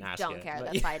you didn't ask it. I don't care.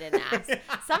 That's why I didn't ask.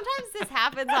 Sometimes this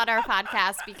happens on our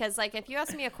podcast because, like, if you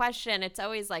ask me a question, it's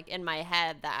always, like, in my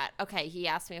head that, okay, he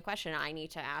asked me a question. I need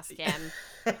to ask him,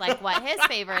 like, what his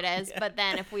favorite is. But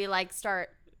then if we, like, start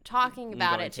talking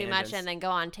about it too much and then go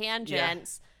on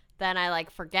tangents, then I, like,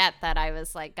 forget that I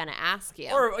was, like, going to ask you.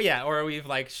 Or we've,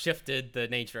 like, shifted the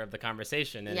nature of the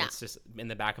conversation, and it's just in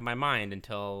the back of my mind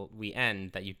until we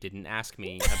end that you didn't ask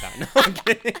me about. No, I'm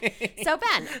kidding. So,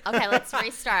 Ben, okay, let's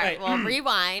restart. Right. Well,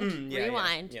 rewind.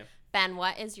 Yeah. Ben,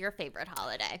 what is your favorite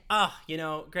holiday? Oh,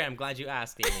 Graham, I'm glad you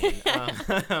asked,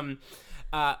 Aileen.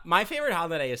 My favorite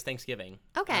holiday is Thanksgiving.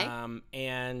 Okay.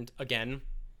 And, again...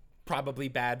 probably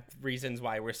bad reasons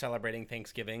why we're celebrating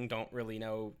Thanksgiving. Don't really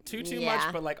know too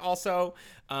much, but like also,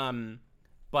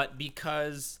 but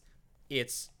because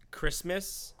it's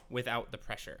Christmas without the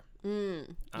pressure.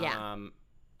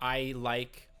 I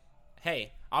like,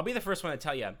 hey, I'll be the first one to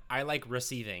tell you, I like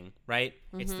receiving, right?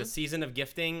 It's the season of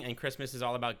gifting, and Christmas is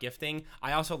all about gifting.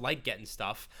 I also like getting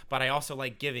stuff, but I also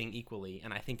like giving equally,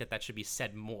 and I think that should be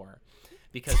said more.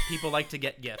 Because people like to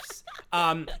get gifts.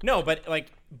 No,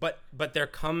 but there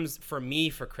comes, for me,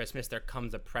 for Christmas, there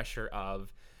comes a pressure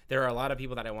of, there are a lot of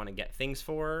people that I want to get things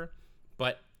for,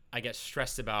 but I get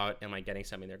stressed about, am I getting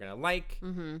something they're going to like?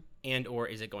 And or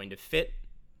is it going to fit?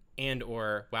 And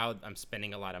or, wow, I'm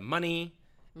spending a lot of money,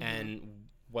 and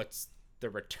what's the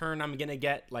return I'm going to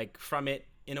get, like, from it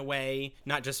in a way?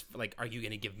 Not just, like, are you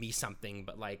going to give me something,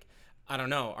 but, like, I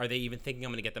don't know. Are they even thinking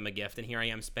I'm going to get them a gift? And here I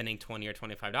am spending $20 or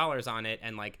 $25 on it.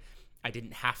 And like, I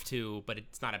didn't have to, but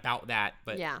it's not about that.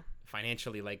 But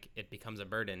financially, like, it becomes a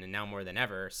burden, and now more than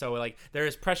ever. So like, there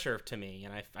is pressure to me,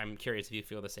 and I'm curious if you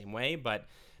feel the same way. But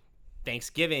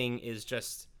Thanksgiving is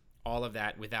just, all of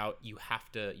that without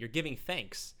you're giving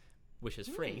thanks, which is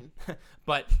free,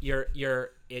 but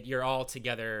you're all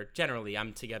together. Generally,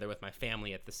 I'm together with my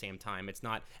family at the same time. It's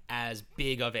not as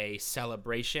big of a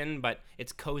celebration, but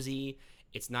it's cozy.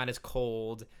 It's not as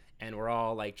cold, and we're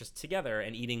all like just together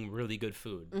and eating really good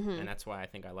food. And that's why I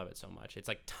think I love it so much. It's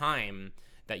like time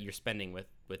that you're spending with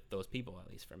those people, at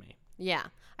least for me. Yeah,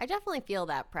 I definitely feel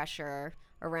that pressure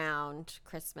around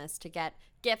Christmas to get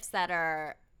gifts that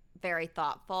are very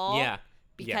thoughtful. Yeah.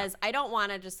 Because I don't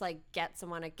want to just like get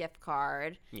someone a gift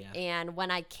card. Yeah. And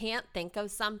when I can't think of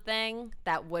something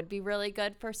that would be really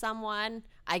good for someone,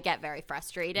 I get very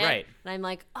frustrated. Right. And I'm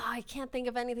like, oh, I can't think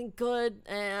of anything good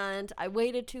and I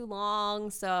waited too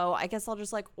long. So I guess I'll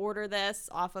just like order this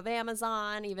off of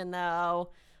Amazon, even though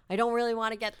I don't really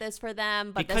want to get this for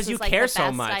them. But because this you is like care the best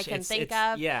so much. I can think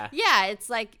of. Yeah. Yeah. It's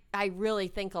like I really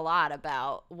think a lot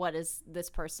about what is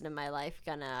this person in my life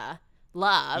gonna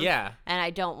love. Yeah. And I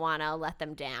don't want to let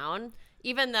them down,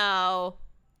 even though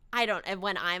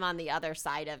when I'm on the other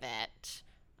side of it,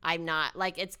 I'm not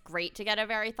like, it's great to get a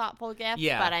very thoughtful gift,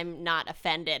 but I'm not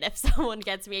offended if someone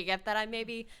gets me a gift that I'm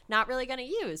maybe not really going to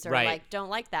use or like don't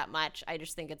like that much. I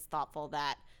just think it's thoughtful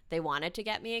that they wanted to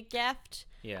get me a gift.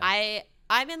 Yeah.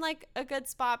 I'm in like a good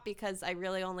spot because I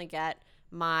really only get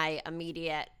my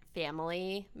immediate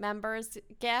family members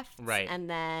gifts. Right. And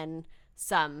then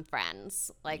some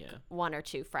friends, like one or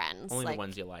two friends. Only like, the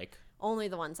ones you like. Only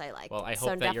the ones I like. Well, I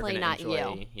hope that you're going to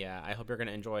enjoy. Yeah, I hope you're going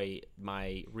to enjoy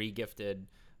my re-gifted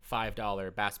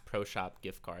 $5 Bass Pro Shop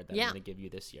gift card that I'm going to give you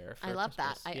this year. I love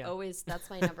Christmas. that. That's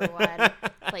my number one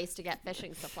place to get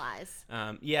fishing supplies.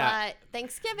 But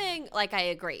Thanksgiving, like I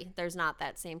agree, there's not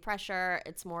that same pressure.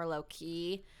 It's more low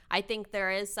key. I think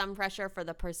there is some pressure for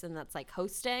the person that's like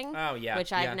hosting. Oh yeah,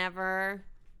 which I've never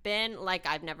been. Like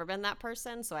I've never been that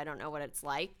person, so I don't know what it's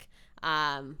like.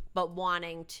 But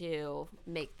wanting to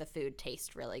make the food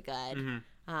taste really good.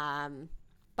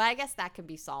 But I guess that could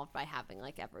be solved by having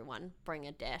like everyone bring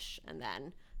a dish and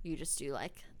then you just do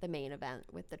like the main event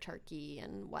with the turkey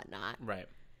and whatnot. Right.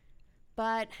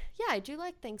 But yeah, I do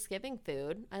like Thanksgiving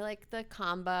food. I like the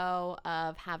combo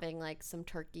of having like some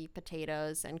turkey,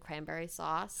 potatoes, and cranberry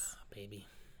sauce. Oh, baby.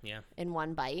 Yeah. In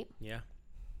one bite. Yeah.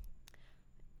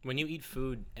 When you eat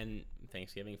food and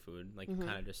Thanksgiving food, like you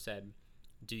kind of just said,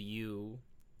 do you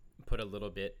put a little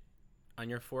bit on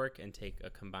your fork and take a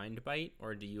combined bite,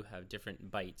 or do you have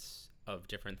different bites of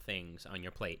different things on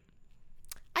your plate?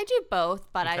 I do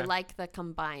both, but I like the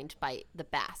combined bite the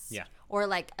best. Yeah. Or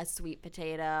like a sweet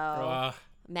potato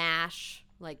mash,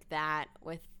 like that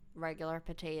with regular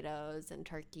potatoes and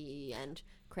turkey and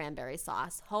cranberry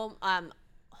sauce.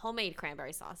 Homemade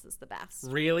cranberry sauce is the best.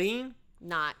 Really?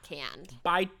 Not canned.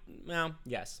 Well,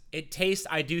 yes.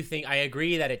 I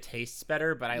agree that it tastes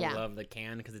better, but I love the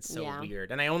can because it's so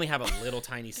weird. And I only have a little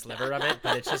tiny sliver of it,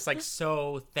 but it's just like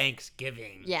so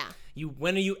Thanksgiving. Yeah.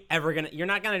 When are you ever you're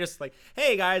not gonna just like,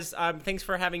 hey guys, thanks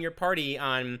for having your party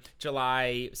on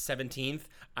July 17th.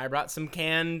 I brought some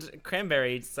canned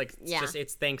cranberries. It's like,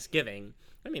 it's Thanksgiving.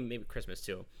 I mean, maybe Christmas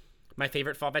too. My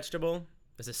favorite fall vegetable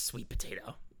is a sweet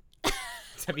potato.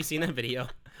 Have you seen that video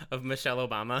of Michelle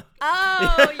Obama?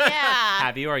 Oh, yeah.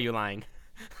 Have you, or are you lying?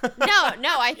 No,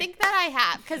 I think that I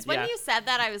have. Because when you said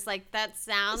that, I was like, that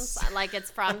sounds like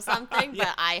it's from something, but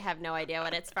I have no idea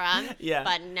what it's from. Yeah.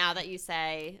 But now that you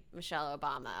say Michelle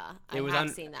Obama, I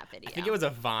have seen that video. I think it was a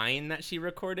Vine that she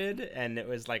recorded, and it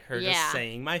was like her just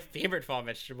saying, my favorite fall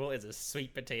vegetable is a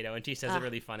sweet potato, and she says it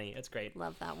really funny. It's great.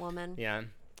 Love that woman. Yeah.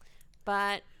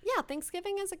 But, yeah,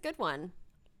 Thanksgiving is a good one.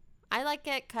 I like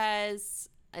it because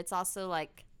it's also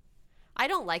like, I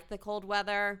don't like the cold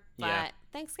weather, but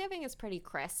Thanksgiving is pretty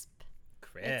crisp.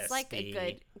 It's like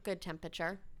a good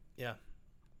temperature. Yeah.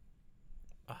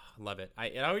 Oh, I love it.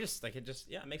 It always just like, it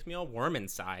makes me all warm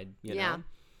inside, you know?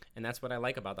 And that's what I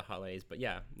like about the holidays. But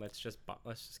yeah, let's just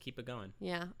keep it going.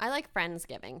 Yeah. I like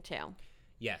Friendsgiving too.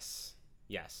 Yes.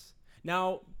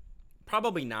 Now,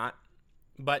 probably not,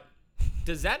 but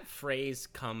does that phrase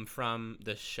come from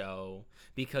the show?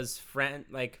 Because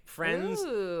Friends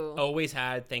always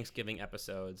had Thanksgiving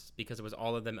episodes because it was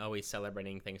all of them always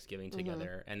celebrating Thanksgiving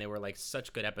together, and they were like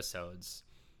such good episodes.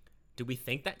 Do we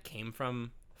think that came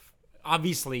from?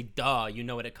 Obviously, duh, you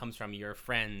know what it comes from. You're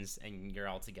friends and you're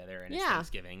all together and it's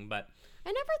Thanksgiving. But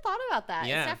I never thought about that.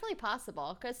 Yeah. It's definitely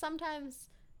possible because sometimes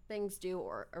things do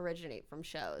originate from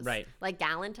shows. Right. Like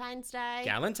Galentine's Day.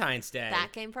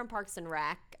 That came from Parks and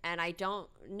Rec. And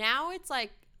now it's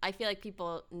like, I feel like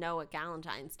people know what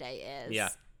Galentine's Day is. Yeah.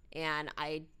 And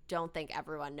I don't think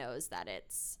everyone knows that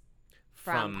it's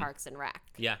from Parks and Rec.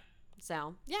 Yeah.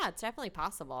 So, yeah, it's definitely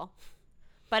possible.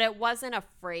 But it wasn't a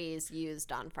phrase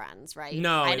used on Friends, right?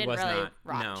 No, I it didn't was really not.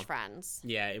 watch Friends.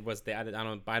 Yeah, it was.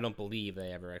 I don't believe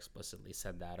they ever explicitly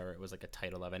said that, or it was like a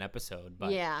title of an episode.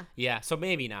 But yeah. So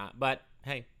maybe not. But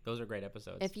hey, those are great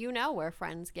episodes. If you know where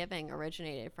Friendsgiving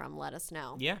originated from, let us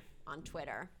know. Yeah. On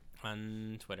Twitter.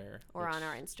 Or on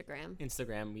our Instagram.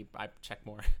 check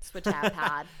more.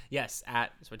 Pod. Yes,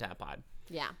 at CWTAT Pod.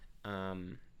 Yeah.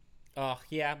 Oh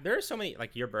yeah, there are so many.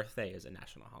 Like your birthday is a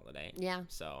national holiday. Yeah.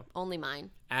 So only mine.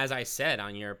 As I said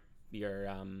on your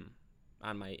on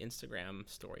my Instagram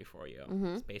story for you,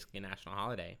 it's basically a national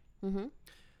holiday. Mm-hmm.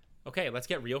 Okay, let's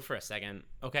get real for a second.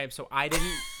 Okay, so I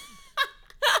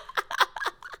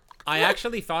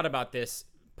actually thought about this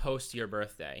post your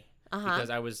birthday because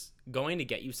I was going to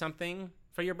get you something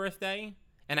for your birthday,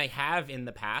 and I have in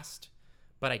the past,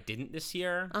 but I didn't this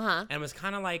year, and was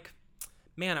kind of like,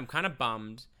 man, I'm kind of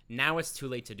bummed. Now it's too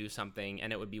late to do something,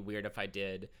 and it would be weird if I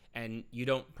did, and you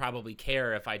don't probably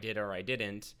care if I did or I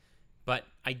didn't, but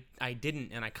I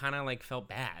didn't, and I kind of like felt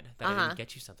bad that I didn't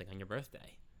get you something on your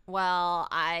birthday. Well,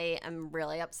 I am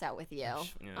really upset with you,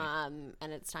 and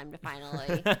it's time to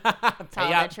finally tell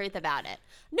the truth about it.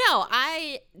 No,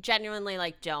 I genuinely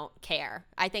don't care.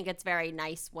 I think it's very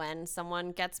nice when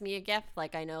someone gets me a gift.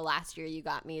 Like I know last year you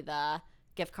got me the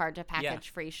gift card to Package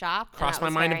Free Shop. Crossed my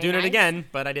mind of doing it again,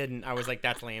 but I didn't. I was like,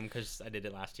 that's lame because I did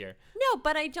it last year. No,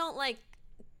 but I don't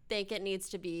think it needs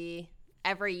to be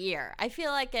every year. I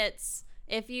feel like it's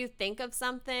if you think of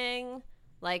something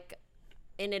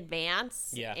in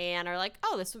advance and are like,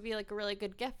 oh, this would be a really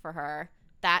good gift for her.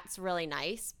 That's really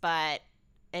nice, but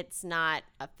it's not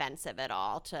offensive at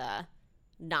all to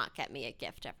not get me a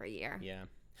gift every year. Yeah.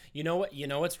 You know what? You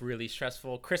know what's really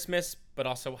stressful? Christmas, but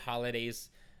also holidays.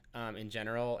 In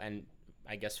general, and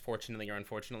I guess fortunately or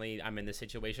unfortunately, I'm in this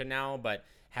situation now, but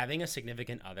having a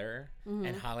significant other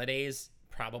and holidays,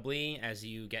 probably as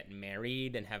you get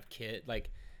married and have kids,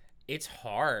 it's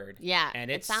hard. Yeah, and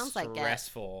it sounds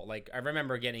stressful. I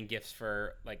remember getting gifts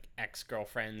for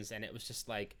ex-girlfriends, and it was just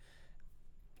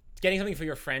getting something for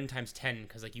your friend times 10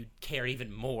 because you care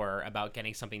even more about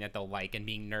getting something that they'll like and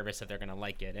being nervous that they're gonna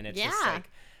like it, and it's just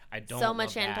I don't so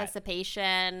much love that.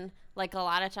 Anticipation. A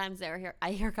lot of times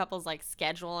I hear couples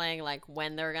scheduling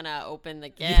when they're gonna open the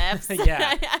gifts.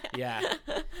 yeah.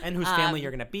 And whose family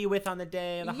you're gonna be with on the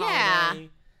day of the holiday.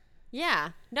 Yeah.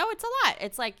 No, it's a lot.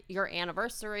 It's your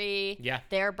anniversary,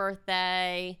 their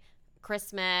birthday,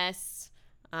 Christmas,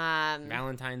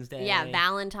 Valentine's Day. Yeah,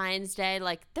 Valentine's Day.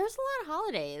 There's a lot of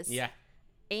holidays. Yeah.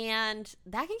 And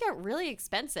that can get really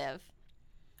expensive.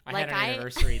 I had an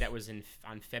anniversary that was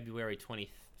on February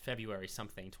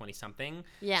 20-something.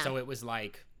 Yeah. So it was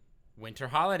winter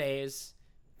holidays,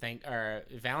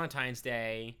 Valentine's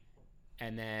Day,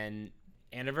 and then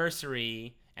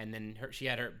anniversary, and then she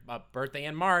had her birthday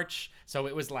in March. So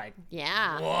it was woof.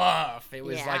 It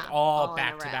was all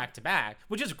back to back to back,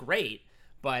 which is great.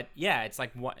 But yeah, it's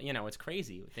it's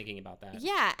crazy thinking about that.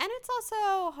 Yeah, and it's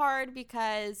also hard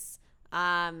because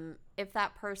if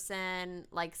that person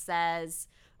says,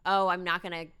 oh, I'm not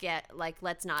going to get,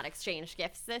 let's not exchange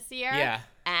gifts this year. Yeah.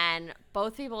 And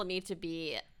both people need to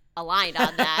be aligned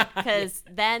on that because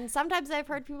then sometimes I've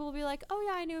heard people be like, oh,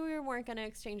 yeah, I knew we weren't going to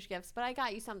exchange gifts, but I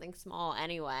got you something small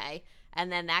anyway.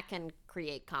 And then that can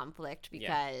create conflict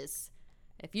because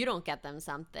if you don't get them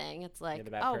something, it's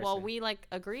well, we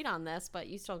agreed on this, but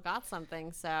you still got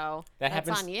something. So that's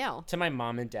happens on you. To my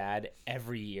mom and dad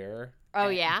every year. Oh,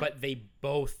 yeah? But they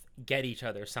both get each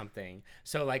other something.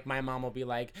 So my mom will be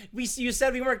like, you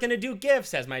said we weren't going to do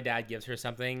gifts, as my dad gives her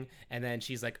something. And then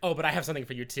she's like, oh, but I have something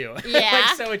for you too.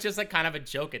 Yeah. So it's just kind of a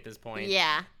joke at this point.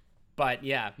 Yeah. But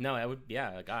yeah, no, it would,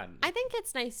 God. I think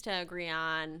it's nice to agree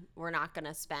on we're not going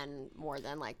to spend more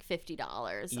than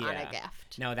 $50 on a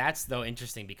gift. No, that's though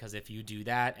interesting because if you do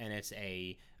that and it's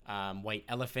a white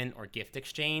elephant or gift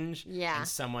exchange, and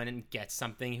someone gets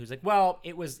something who's well,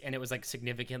 it was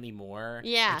significantly more.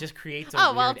 Yeah, it just creates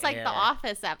a weird it's air. The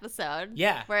Office episode.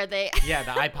 Yeah, where they the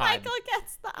iPod. Michael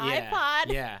gets the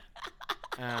iPod. Yeah.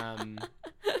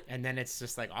 And then it's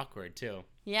just awkward too.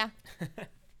 Yeah.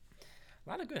 A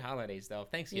lot of good holidays though.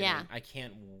 Thanksgiving. Yeah. I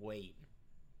can't wait.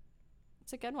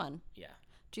 It's a good one. Yeah.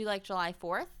 Do you like July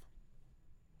 4th?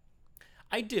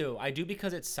 I do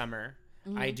because it's summer.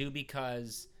 Mm-hmm. I do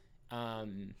because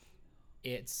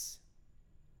it's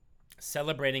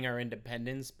celebrating our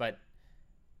independence, but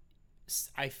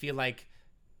I feel like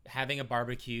having a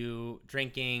barbecue,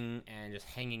 drinking, and just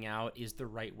hanging out is the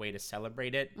right way to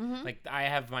celebrate it. Mm-hmm. I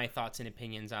have my thoughts and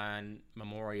opinions on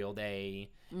Memorial Day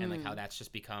and how that's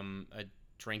just become a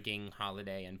drinking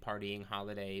holiday and partying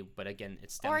holiday, but again,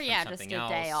 it stems from something else.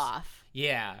 Or just a day off.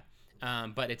 Yeah.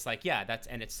 But it's like, yeah,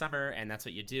 and it's summer, and that's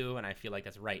what you do, and I feel like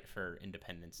that's right for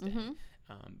Independence Day.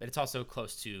 But it's also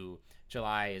close to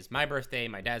July is my birthday,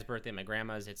 my dad's birthday, my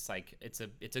grandma's. It's like it's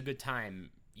a good time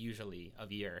usually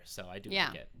of year, so I do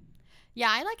like it. Yeah,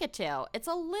 I like it too. It's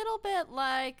a little bit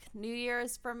like New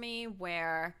Year's for me,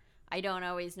 where I don't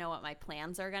always know what my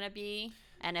plans are going to be.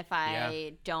 And if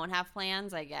I don't have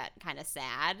plans, I get kind of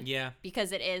sad. Yeah.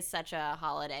 Because it is such a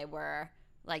holiday where,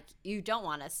 like, you don't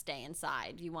want to stay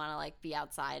inside. You want to, like, be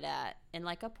outside in,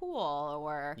 like, a pool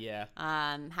or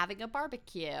having a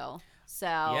barbecue.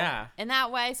 So in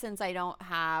that way, since I don't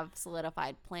have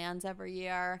solidified plans every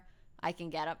year, I can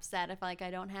get upset if, like,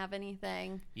 I don't have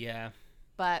anything. Yeah.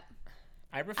 But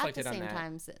I reflected on that. At the same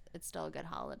time, it's still a good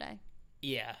holiday.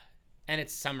 Yeah. And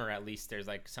it's summer, at least. There's,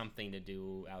 like, something to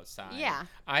do outside. Yeah.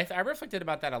 I reflected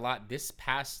about that a lot this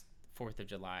past 4th of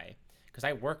July. Because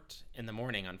I worked in the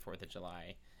morning on 4th of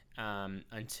July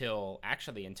until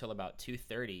about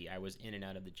 2:30. I was in and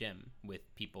out of the gym with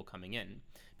people coming in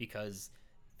because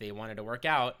they wanted to work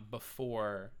out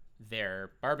before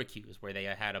their barbecues where they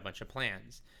had a bunch of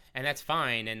plans. And that's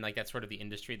fine. And, like, that's sort of the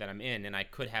industry that I'm in. And I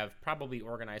could have probably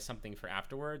organized something for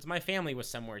afterwards. My family was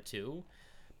somewhere, too.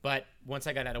 But once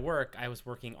I got out of work, I was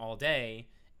working all day,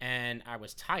 and I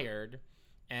was tired,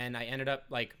 and I ended up,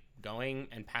 like, going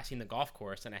and passing the golf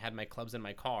course, and I had my clubs in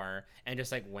my car, and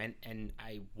just, like, went, and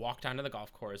I walked onto the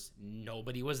golf course.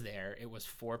 Nobody was there. It was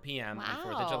 4 p.m. on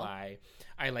 4th of July.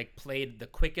 I, like, played the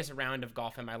quickest round of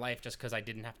golf in my life just because I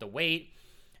didn't have to wait,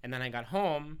 and then I got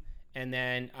home, and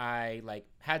then I, like,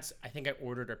 I think I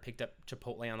ordered or picked up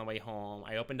Chipotle on the way home.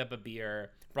 I opened up a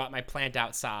beer, brought my plant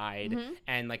outside,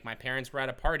 and, like, my parents were at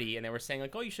a party, and they were saying,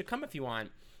 like, oh, you should come if you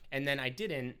want. And then I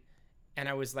didn't, and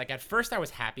I was, like, at first I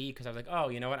was happy because I was like, oh,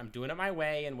 you know what, I'm doing it my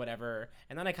way and whatever.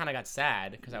 And then I kind of got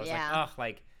sad because I was like, oh,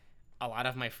 like, a lot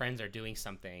of my friends are doing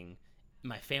something.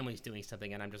 My family's doing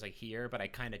something, and I'm just, like, here, but I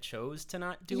kind of chose to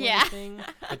not do anything.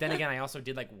 But then again, I also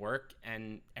did, like, work,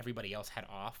 and everybody else had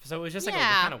off. So it was just, like, a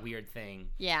kind of weird thing.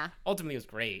 Yeah. Ultimately, it was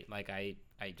great. Like, I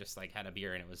just, like, had a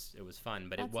beer, and it was fun,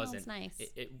 but it wasn't. Nice.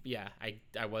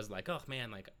 I was like, oh, man,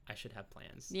 like, I should have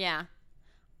plans. Yeah.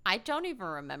 I don't even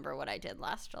remember what I did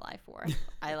last July 4th.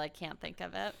 I, like, can't think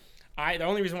of it. The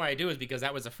only reason why I do is because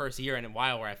that was the first year in a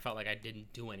while where I felt like I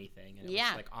didn't do anything, and it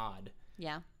was, like, odd.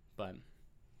 Yeah. But,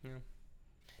 yeah.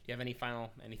 Do you have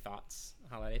any thoughts,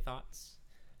 holiday thoughts?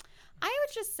 I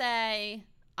would just say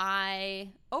I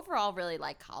overall really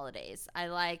like holidays. I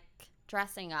like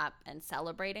dressing up and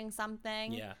celebrating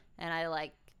something. Yeah. And I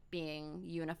like being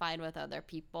unified with other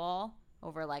people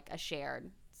over, like, a shared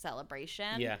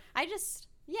celebration. Yeah.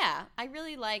 I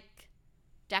really like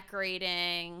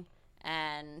decorating,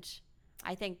 and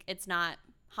I think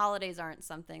holidays aren't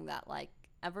something that, like,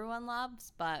 everyone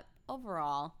loves, but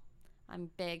overall,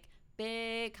 I'm big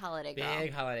holiday girl.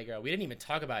 Big holiday girl. We didn't even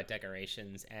talk about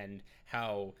decorations and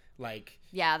how, like...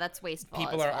 Yeah, that's wasteful.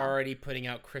 People are already putting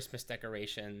out Christmas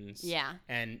decorations. Yeah.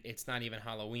 And it's not even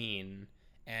Halloween.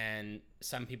 And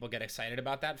some people get excited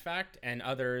about that fact, and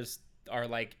others are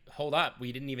like, hold up,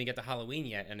 we didn't even get to Halloween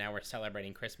yet, and now we're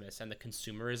celebrating Christmas. And the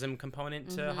consumerism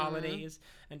component to holidays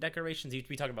and decorations.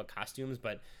 We talk about costumes,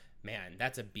 but, man,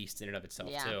 that's a beast in and of itself,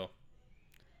 too.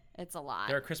 It's a lot.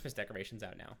 There are Christmas decorations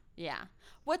out now. Yeah.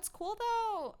 What's cool,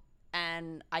 though,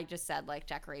 and I just said, like,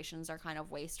 decorations are kind of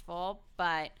wasteful,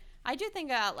 but I do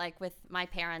think about, like, with my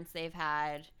parents, they've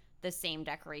had the same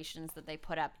decorations that they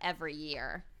put up every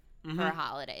year for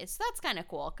holidays. So that's kind of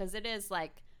cool because it is,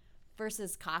 like,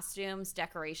 versus costumes,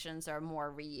 decorations are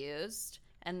more reused.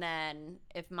 And then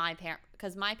if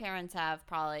because my parents have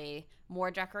probably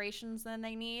more decorations than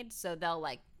they need, so they'll,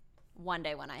 like, one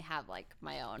day when I have, like,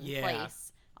 my own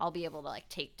place, I'll be able to, like,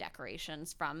 take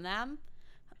decorations from them.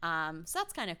 So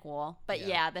that's kind of cool. But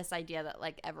this idea that,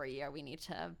 like, every year we need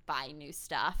to buy new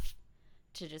stuff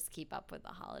to just keep up with the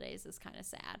holidays is kind of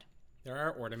sad. There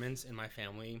are ornaments in my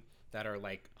family that are,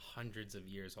 like, hundreds of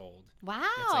years old. Wow.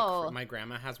 It's like, my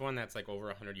grandma has one that's, like, over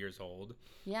 100 years old.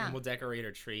 Yeah. And we'll decorate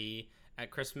her tree at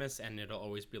Christmas, and it'll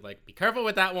always be like, be careful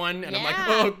with that one. And I'm like,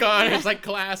 oh, God, it's, like,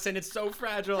 glass, and it's so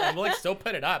fragile. And we'll, like, still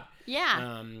put it up.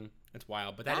 Yeah. It's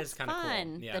wild, but that is kind of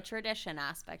cool. Yeah. The tradition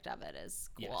aspect of it is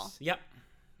cool. Yes. Yep.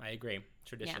 I agree.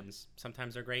 Traditions. Yeah.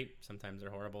 Sometimes they're great. Sometimes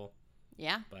they're horrible.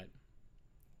 Yeah. But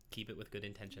keep it with good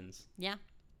intentions. Yeah.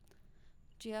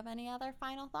 Do you have any other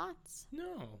final thoughts?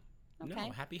 No. Okay.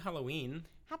 No. Happy Halloween.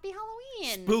 Happy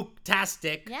Halloween.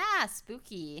 Spooktastic. Yeah,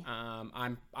 spooky.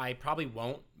 I probably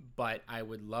won't, but I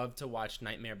would love to watch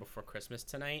Nightmare Before Christmas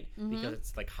tonight because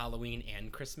it's like Halloween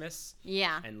and Christmas.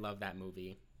 Yeah. And love that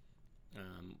movie.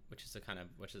 Which is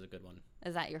a good one.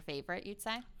 Is that your favorite, you'd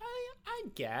say? I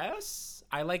guess.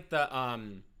 I like the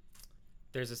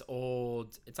there's this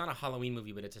old, it's not a Halloween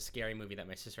movie, but it's a scary movie that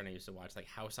my sister and I used to watch, like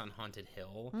House on Haunted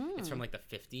Hill. It's from like the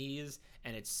 50s,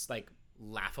 and it's like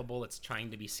laughable. It's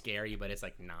trying to be scary, but it's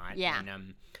like not. Yeah.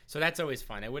 And, so that's always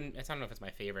fun. I don't know if it's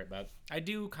my favorite, but I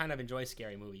do kind of enjoy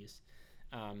scary movies.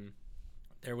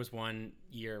 There was one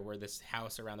year where this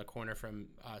house around the corner from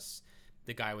us,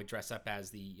 the guy would dress up as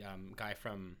the guy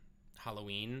from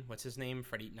Halloween. What's his name?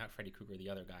 Not Freddy Krueger, the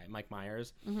other guy, Mike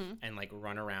Myers, and like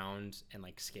run around and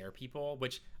like scare people,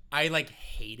 which I like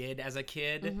hated as a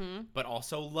kid, but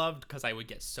also loved because I would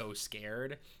get so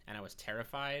scared and I was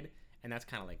terrified, and that's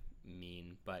kind of like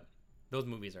mean, but those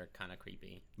movies are kind of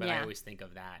creepy. But I always think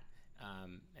of that.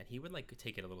 And he would like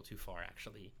take it a little too far,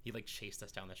 actually. He like chased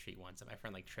us down the street once, and my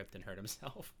friend like tripped and hurt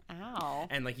himself. Ow.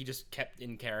 And like he just kept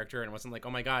in character and wasn't like,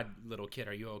 oh my god, little kid,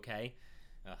 are you okay?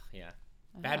 Ugh, yeah.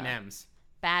 Bad memes.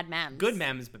 Bad memes. Good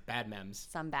memes, but bad memes.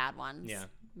 Some bad ones. Yeah.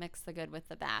 Mix the good with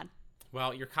the bad.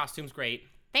 Well, your costume's great.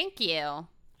 Thank you.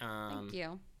 Thank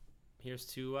you. Here's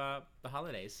to the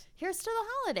holidays. Here's to the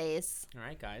holidays. All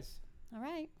right, guys. All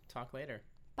right. Talk later.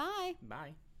 Bye.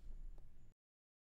 Bye.